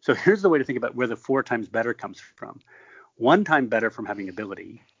 So here's the way to think about where the 4 times better comes from. 1 time better from having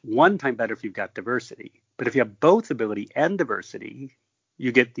ability, 1 time better if you've got diversity. But if you have both ability and diversity,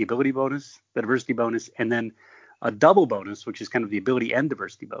 you get the ability bonus, the diversity bonus, and then a double bonus, which is kind of the ability and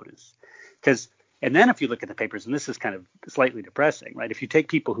diversity bonus. And then if you look at the papers, and this is kind of slightly depressing, right? If you take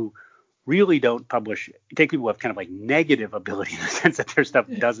people who really don't publish, you take people who have kind of like negative ability in the sense that their stuff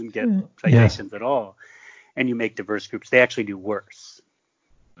doesn't get citations at all, and you make diverse groups, they actually do worse.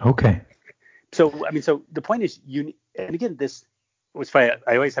 Okay. So, I mean, so the point is, and again, this was funny.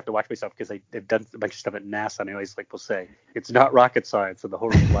 I always have to watch myself because I've done a bunch of stuff at NASA, and I always will say, it's not rocket science, and the whole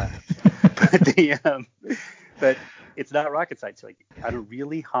room laughs. But it's not rocket science. Like, on a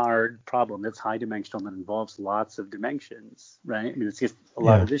really hard problem that's high dimensional that involves lots of dimensions, right? I mean, it's just a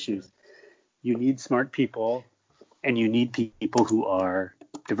lot of issues. You need smart people, and you need people who are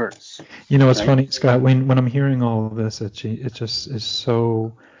diverse. You know, it's funny, Scott, when I'm hearing all of this, it just is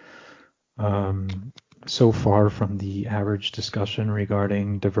so far from the average discussion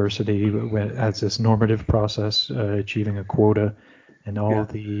regarding diversity as this normative process, achieving a quota, and all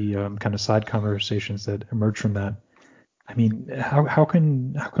the kind of side conversations that emerge from that. I mean, how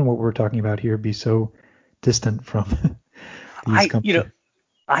can what we're talking about here be so distant from these companies?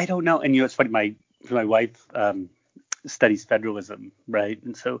 I don't know. And it's funny. My wife studies federalism, right?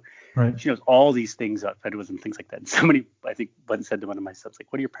 And so she knows all these things about federalism, things like that. And somebody, I think, once said to one of my sons,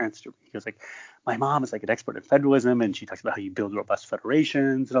 like, "What do your parents do?" He goes, like, "My mom is like an expert in federalism, and she talks about how you build robust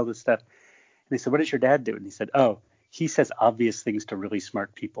federations and all this stuff." And they said, "What does your dad do?" And he said, "Oh, he says obvious things to really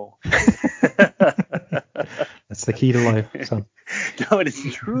smart people." That's the key to life. So. No, it is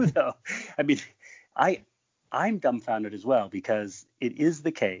true though. I mean, I'm dumbfounded as well, because it is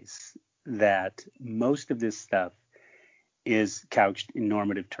the case that most of this stuff is couched in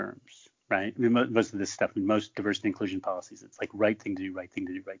normative terms, right? I mean, most of this stuff, in most diversity and inclusion policies, it's like right thing to do, right thing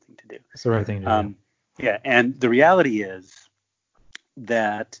to do, right thing to do. It's the right thing to do. Yeah, and the reality is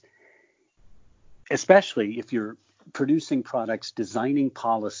that, especially if you're producing products, designing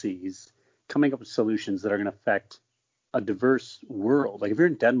policies, coming up with solutions that are going to affect a diverse world. Like if you're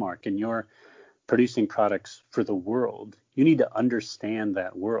in Denmark and you're producing products for the world, you need to understand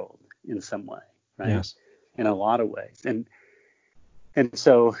that world in some way, right? Yes. In a lot of ways. And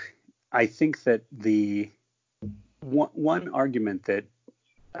so I think that the one argument that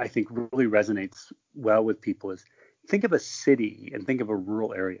I think really resonates well with people is, think of a city and think of a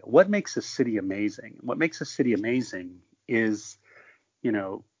rural area. What makes a city amazing? What makes a city amazing is,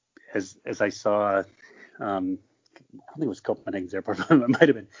 as I saw, I don't think it was Copenhagen's airport, but it might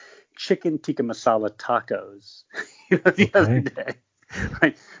have been chicken tikka masala tacos the other day.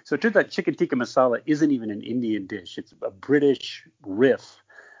 Right. So it turns out chicken tikka masala isn't even an Indian dish. It's a British riff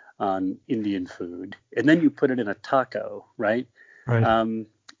on Indian food. And then you put it in a taco, right? Right.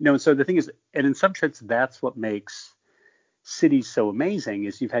 So the thing is, and in some sense, that's what makes cities so amazing,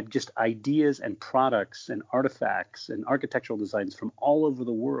 is you've had just ideas and products and artifacts and architectural designs from all over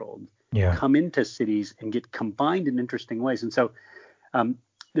the world come into cities and get combined in interesting ways. And so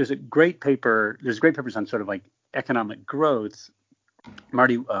there's great papers on sort of like economic growth.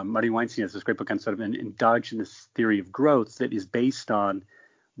 Marty Weinstein has this great book on sort of an endogenous theory of growth that is based on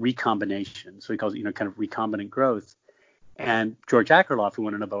recombination. So he calls it, kind of recombinant growth. And George Akerlof, who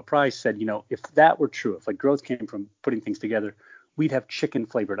won a Nobel Prize, said, if that were true, if like growth came from putting things together, we'd have chicken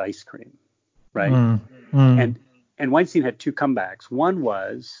flavored ice cream, right? And Weinstein had 2 comebacks. One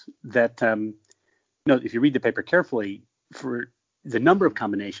was that, if you read the paper carefully, for the number of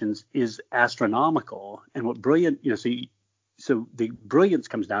combinations is astronomical. And what brilliant, so the brilliance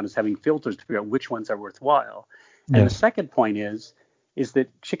comes down as having filters to figure out which ones are worthwhile. And the second point is that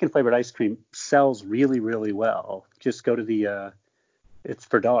chicken flavored ice cream sells really, really well. Just go to it's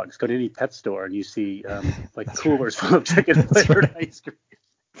for dogs. Go to any pet store and you see coolers full of chicken flavored ice cream.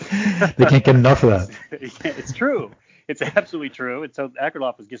 They can't get enough of that. Yeah, it's true. It's absolutely true. And so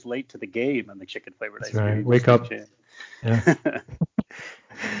Akerlof was just late to the game on the chicken flavored ice cream. Right. Wake up. Yeah.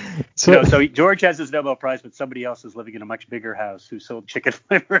 So George has his Nobel Prize, but somebody else is living in a much bigger house who sold chicken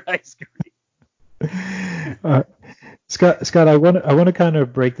flavored ice cream. Scott, I want to kind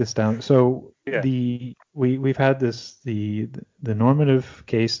of break this down. So we've had the normative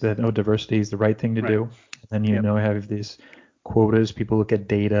case that diversity is the right thing to do. And then have these quotas. People look at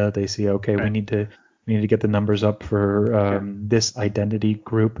data. They see, okay, we need to get the numbers up for this identity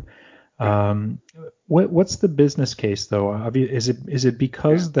group. What's the business case though? Is it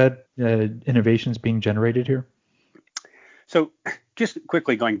because that innovation is being generated here? So just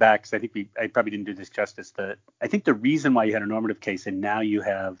quickly going back, because I probably didn't do this justice. I think the reason why you had a normative case and now you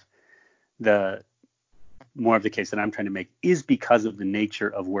have the more of the case that I'm trying to make is because of the nature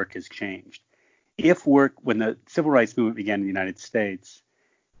of work has changed. When the civil rights movement began in the United States,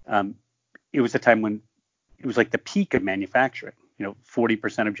 it was a time when it was like the peak of manufacturing.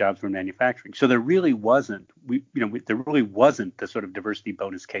 40% of jobs were in manufacturing. So there really wasn't the sort of diversity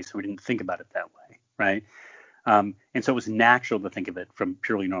bonus case. So we didn't think about it that way, right? And so it was natural to think of it from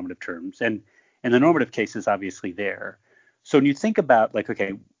purely normative terms. And the normative case is obviously there. So when you think about like,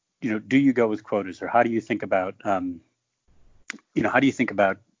 okay, do you go with quotas, or how do you think about,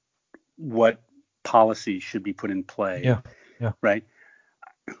 what policies should be put in play? Yeah. Right.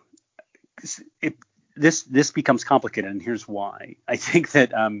 This becomes complicated, and here's why. I think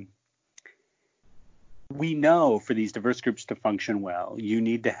that we know for these diverse groups to function well, you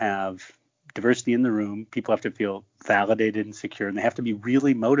need to have diversity in the room. People have to feel validated and secure, and they have to be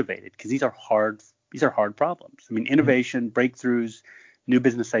really motivated, because these are hard problems. I mean, innovation, breakthroughs, new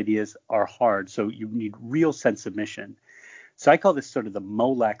business ideas are hard. So you need real sense of mission. So I call this sort of the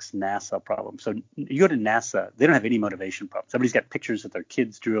Molex NASA problem. So you go to NASA, they don't have any motivation problems. Everybody's got pictures that their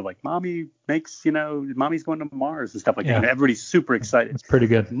kids drew, like mommy's going to Mars and stuff like that. And everybody's super excited. It's pretty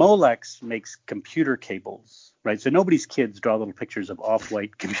good. Molex makes computer cables, right? So nobody's kids draw little pictures of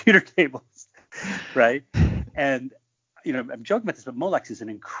off-white computer cables, right? And I'm joking about this, but Molex is an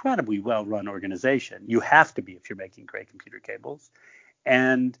incredibly well-run organization. You have to be if you're making great computer cables,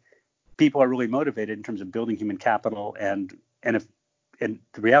 and people are really motivated in terms of building human capital, and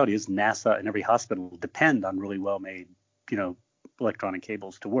the reality is NASA and every hospital depend on really well-made, electronic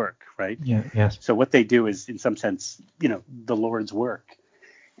cables to work, right? Yeah. Yes. So what they do is, in some sense, the Lord's work.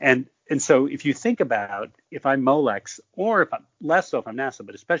 And so if you think about, if I'm Molex, or if I'm less so if I'm NASA,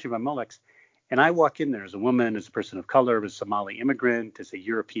 but especially if I'm Molex, and I walk in there as a woman, as a person of color, as a Somali immigrant, as a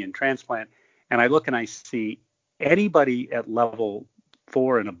European transplant, and I look and I see anybody at level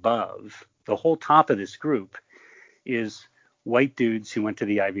 4 and above, the whole top of this group is white dudes who went to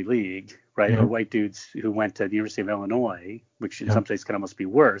the Ivy League, right? Or white dudes who went to the University of Illinois, which in some places can almost be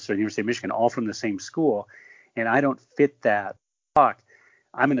worse, or the University of Michigan, all from the same school. And I don't fit that box.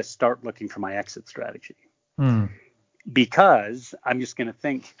 I'm going to start looking for my exit strategy. Because I'm just going to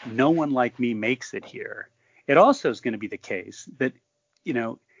think no one like me makes it here. It also is going to be the case that,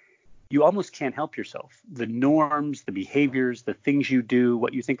 you almost can't help yourself. The norms, the behaviors, the things you do,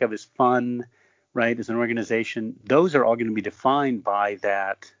 what you think of as fun, right, as an organization, those are all going to be defined by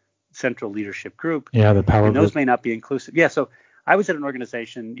that central leadership group. Yeah, the power. And those may not be inclusive. Yeah, so I was at an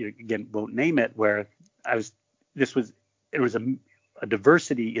organization, again, won't name it, where it was a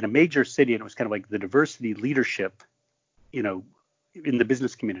diversity in a major city, and it was kind of like the diversity leadership, in the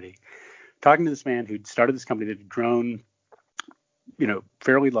business community. Talking to this man who'd started this company that had grown,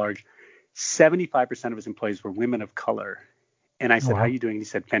 fairly large. 75% of his employees were women of color. And I said, How are you doing? And he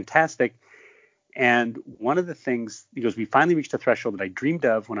said, fantastic. And one of the things, he goes, we finally reached a threshold that I dreamed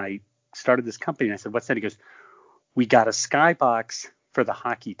of when I started this company. And I said, what's that? He goes, we got a skybox for the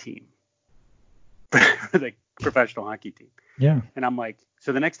hockey team, for the professional hockey team. Yeah. And I'm like,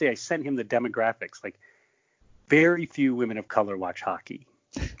 so the next day I sent him the demographics, like very few women of color watch hockey.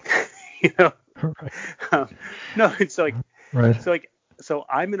 Right. No, it's like, right. So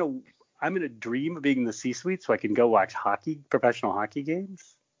I'm in a dream of being in the C-suite so I can go watch professional hockey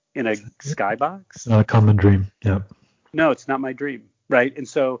games in a skybox. It's not a common dream. Yeah. No, it's not my dream, right? And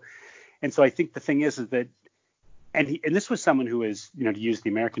so I think the thing is that, and this was someone who is, to use the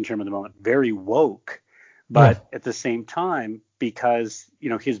American term of the moment, very woke, but at the same time, because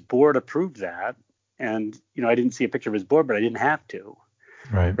his board approved that, and I didn't see a picture of his board, but I didn't have to.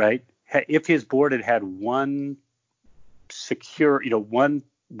 Right. If his board had one one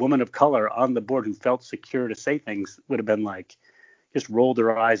woman of color on the board who felt secure to say things, would have been like, just rolled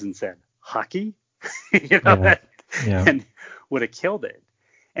her eyes and said, hockey, and would have killed it.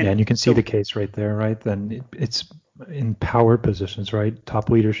 And you can see the case right there, right? Then it's in power positions, right? Top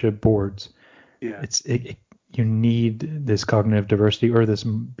leadership boards. Yeah. You need this cognitive diversity, or this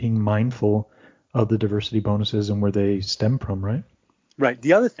being mindful of the diversity bonuses and where they stem from, right? Right.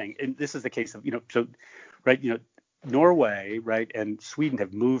 The other thing, and this is the case of, Norway, right, and Sweden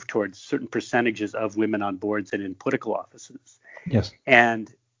have moved towards certain percentages of women on boards and in political offices. Yes.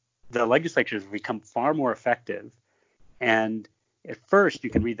 And the legislatures have become far more effective. And at first,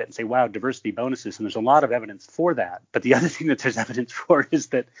 you can read that and say, wow, diversity bonuses. And there's a lot of evidence for that. But the other thing that there's evidence for is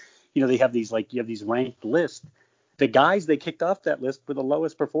that, they have these, you have these ranked lists. The guys they kicked off that list were the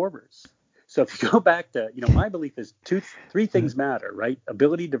lowest performers. So if you go back to, my belief is three things matter, right?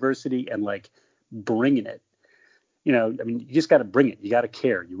 Ability, diversity, and bringing it. I mean, you just got to bring it. You got to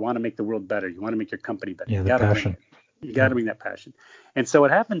care. You want to make the world better. You want to make your company better. Yeah, You the got to bring passion. it. You got to bring that passion. And so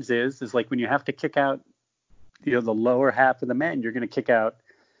what happens is like when you have to kick out, the lower half of the men, you're going to kick out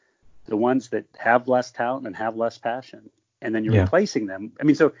the ones that have less talent and have less passion. And then you're replacing them. I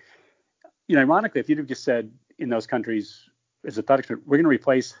mean, so, ironically, if you'd have just said in those countries as a thought experiment, we're going to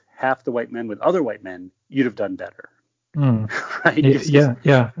replace half the white men with other white men, you'd have done better. Right?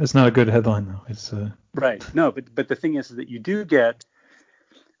 Yeah. It's not a good headline though. It's right. No, but the thing is that you do get,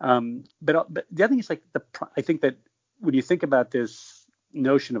 but the other thing is like I think that when you think about this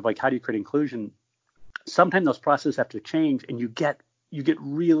notion of like how do you create inclusion, sometimes those processes have to change, and you get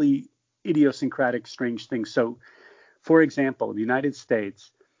really idiosyncratic, strange things. So, for example, in the United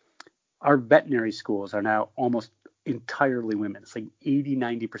States, our veterinary schools are now almost entirely women. It's like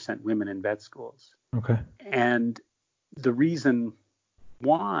 80-90% women in vet schools. Okay. And the reason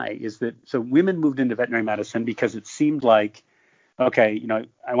why is that so women moved into veterinary medicine because it seemed like, okay,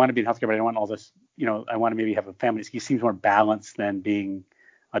 I want to be in healthcare, but I don't want all this, I want to maybe have a family. It seems more balanced than being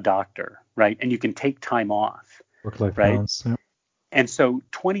a doctor, right? And you can take time off. Work-life right? balance. Yeah. And so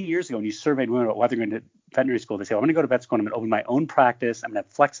 20 years ago, when you surveyed women about whether they're going to veterinary school, they say, I'm going to go to vet school, I'm going to open my own practice, I'm going to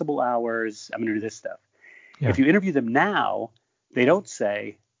have flexible hours, I'm going to do this stuff. Yeah. If you interview them now, they don't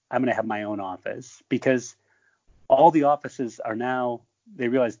say, I'm going to have my own office, because all the offices are now, they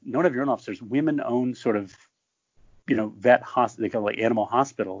realize, don't have your own officers, women-owned sort of, vet hospital, they call it like animal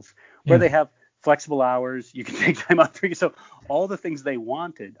hospitals, where they have flexible hours, you can take time off. So all the things they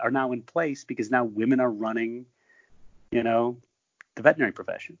wanted are now in place because now women are running, the veterinary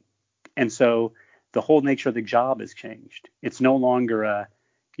profession. And so the whole nature of the job has changed. It's no longer a,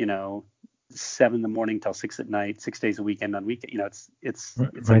 7 a.m. till 6 p.m, 6 days a weekend on weekend. It's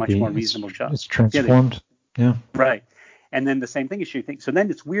a much more reasonable job. It's transformed. Yeah. Right. And then the same thing is you think, so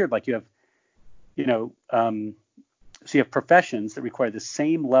then it's weird. Like you have, so you have professions that require the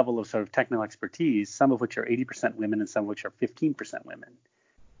same level of sort of technical expertise, some of which are 80% women and some of which are 15% women.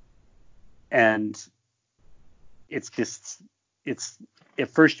 And it's at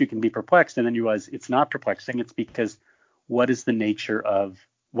first you can be perplexed, and then you realize it's not perplexing. It's because what does the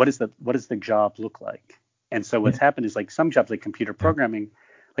job look like? And so what's happened is like some jobs like computer programming,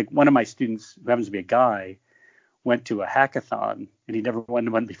 like one of my students who happens to be a guy went to a hackathon and he never went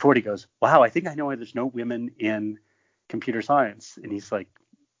to one before. He goes, wow, I think I know why there's no women in computer science. And he's like,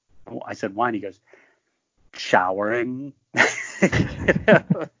 oh, I said, why? And he goes, showering.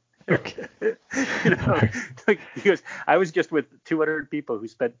 Okay. Like, he goes, I was just with 200 people who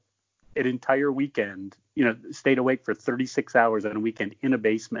spent an entire weekend, stayed awake for 36 hours on a weekend in a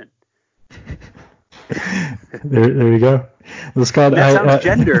basement. There you go. Well, Scott, that sounds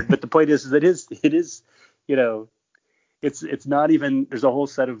gendered, but the point is it is, it's not even, there's a whole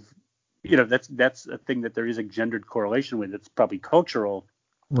set of, that's a thing that there is a gendered correlation with. It's probably cultural.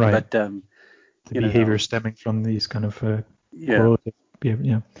 Right. But, the behavior stemming from these kind of correlative behavior.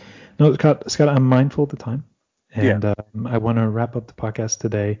 Yeah. No, Scott, I'm mindful of the time. And I want to wrap up the podcast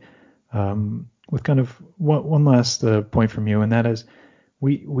today with kind of one last point from you, and that is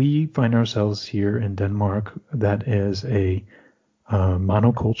we find ourselves here in Denmark that is a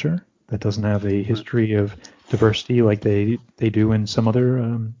monoculture that doesn't have a history of diversity like they do in some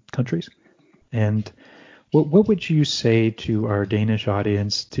other countries. And what would you say to our Danish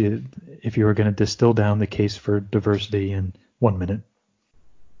audience if you were going to distill down the case for diversity in 1 minute?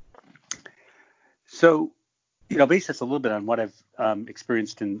 So, based this a little bit on what I've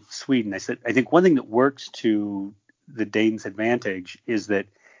experienced in Sweden, I think one thing that works to the Danes' advantage is that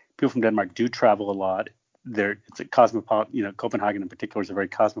people from Denmark do travel a lot. It's a cosmopolitan, Copenhagen in particular is a very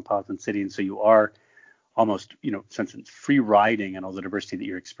cosmopolitan city, and so you are almost, in a sense, free riding and all the diversity that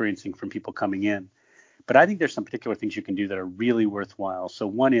you're experiencing from people coming in. But I think there's some particular things you can do that are really worthwhile. So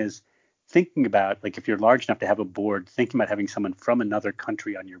one is thinking about, like, if you're large enough to have a board, thinking about having someone from another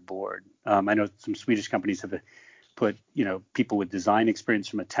country on your board. I know some Swedish companies have put, people with design experience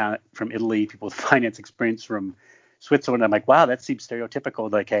from Italy, people with finance experience from Switzerland. I'm like, wow, that seems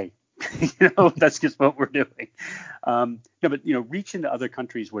stereotypical. Like, hey, that's just what we're doing. But reach into other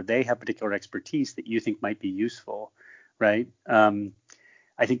countries where they have particular expertise that you think might be useful, right?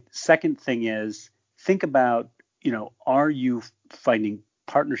 I think the second thing is think about, are you finding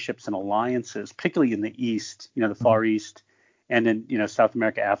partnerships and alliances, particularly in the East, the Far East, and in, South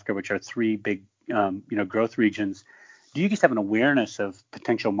America, Africa, which are three big, growth regions. Do you just have an awareness of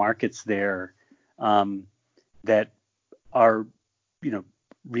potential markets there that are,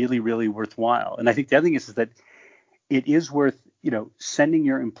 really, really worthwhile? And I think the other thing is that it is worth, sending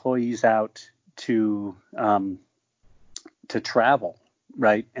your employees out to travel.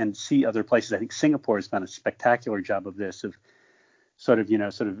 right, and see other places. I think Singapore has done a spectacular job of this, of sort of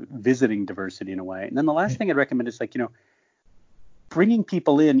visiting diversity in a way. And then the last thing I'd recommend is bringing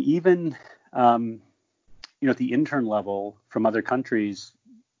people in, even at the intern level from other countries,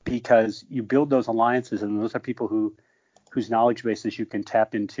 because you build those alliances, and those are people whose knowledge bases you can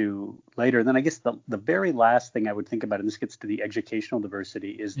tap into later. And then I guess the very last thing I would think about, and this gets to the educational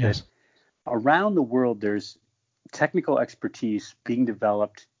diversity, is that around the world there's technical expertise being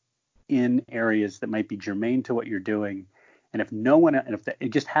developed in areas that might be germane to what you're doing. And if it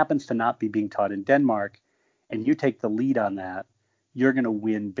just happens to not be being taught in Denmark, and you take the lead on that, you're going to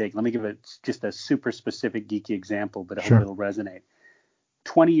win big. Let me give it just a super specific geeky example, but I hope it'll resonate.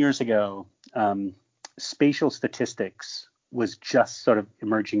 20 years ago, spatial statistics was just sort of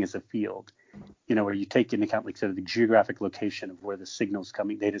emerging as a field, where you take into account sort of the geographic location of where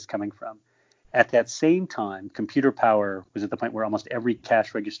the data is coming from. At that same time, computer power was at the point where almost every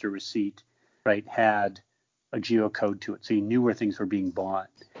cash register receipt, right, had a geocode to it, so you knew where things were being bought.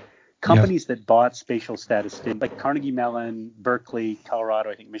 Companies that bought spatial statistics, like Carnegie Mellon, Berkeley,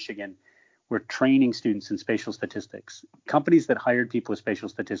 Colorado, I think Michigan, were training students in spatial statistics. Companies that hired people with spatial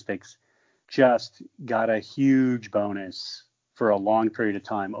statistics just got a huge bonus for a long period of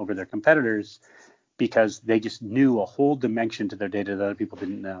time over their competitors, because they just knew a whole dimension to their data that other people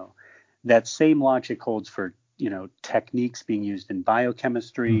didn't know. That same logic holds for, techniques being used in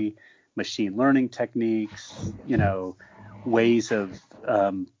biochemistry, machine learning techniques, ways of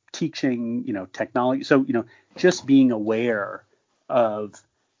teaching, technology. So, just being aware of,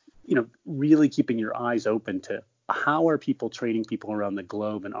 really keeping your eyes open to how are people training people around the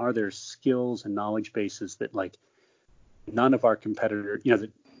globe, and are there skills and knowledge bases that none of our competitors,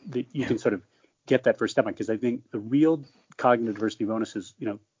 that you can sort of get that first step on. Because I think the real cognitive diversity bonuses,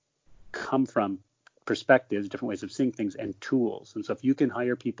 come from perspectives, different ways of seeing things, and tools. And so if you can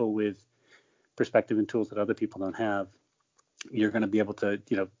hire people with perspective and tools that other people don't have, you're going to be able to,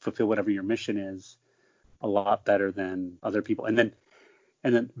 fulfill whatever your mission is a lot better than other people. And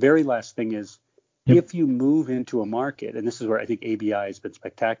then very last thing is, if you move into a market, and this is where I think ABI has been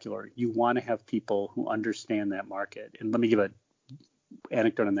spectacular, you want to have people who understand that market. And let me give an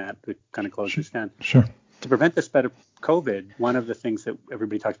anecdote on that to kind of close this down. Sure. To prevent the spread of COVID, one of the things that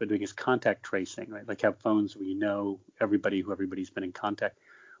everybody talks about doing is contact tracing, right? Like have phones where you know who everybody's been in contact.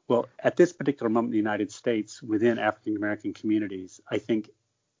 Well, at this particular moment in the United States, within African American communities, I think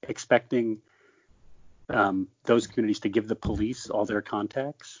expecting those communities to give the police all their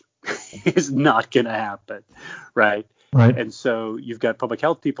contacts is not going to happen, right? Right. And so you've got public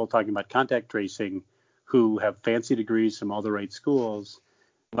health people talking about contact tracing who have fancy degrees from all the right schools,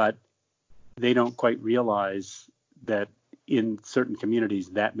 but they don't quite realize that in certain communities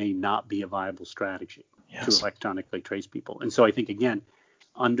that may not be a viable strategy to electronically trace people. And so I think, again,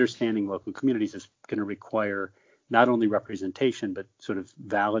 understanding local communities is going to require not only representation, but sort of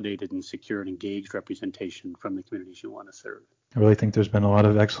validated and secure and engaged representation from the communities you want to serve. I really think there's been a lot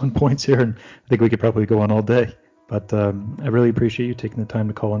of excellent points here, and I think we could probably go on all day. But I really appreciate you taking the time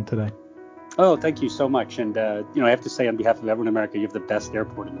to call in today. Oh, thank you so much. And, I have to say on behalf of everyone in America, you have the best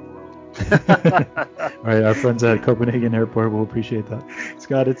airport in the world. All right, our friends at Copenhagen Airport will appreciate that.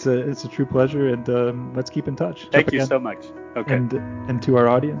 Scott, it's a true pleasure, and let's keep in touch. Thank you so much. Okay. And to our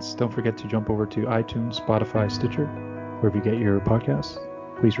audience, don't forget to jump over to iTunes, Spotify, Stitcher, wherever you get your podcasts.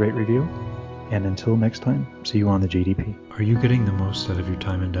 Please rate, review, and until next time, see you on the GDP. Are you getting the most out of your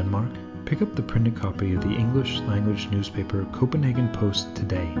time in Denmark? Pick up the printed copy of the English language newspaper Copenhagen Post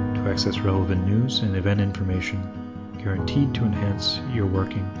today to access relevant news and event information guaranteed to enhance your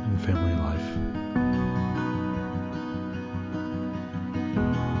working and family life.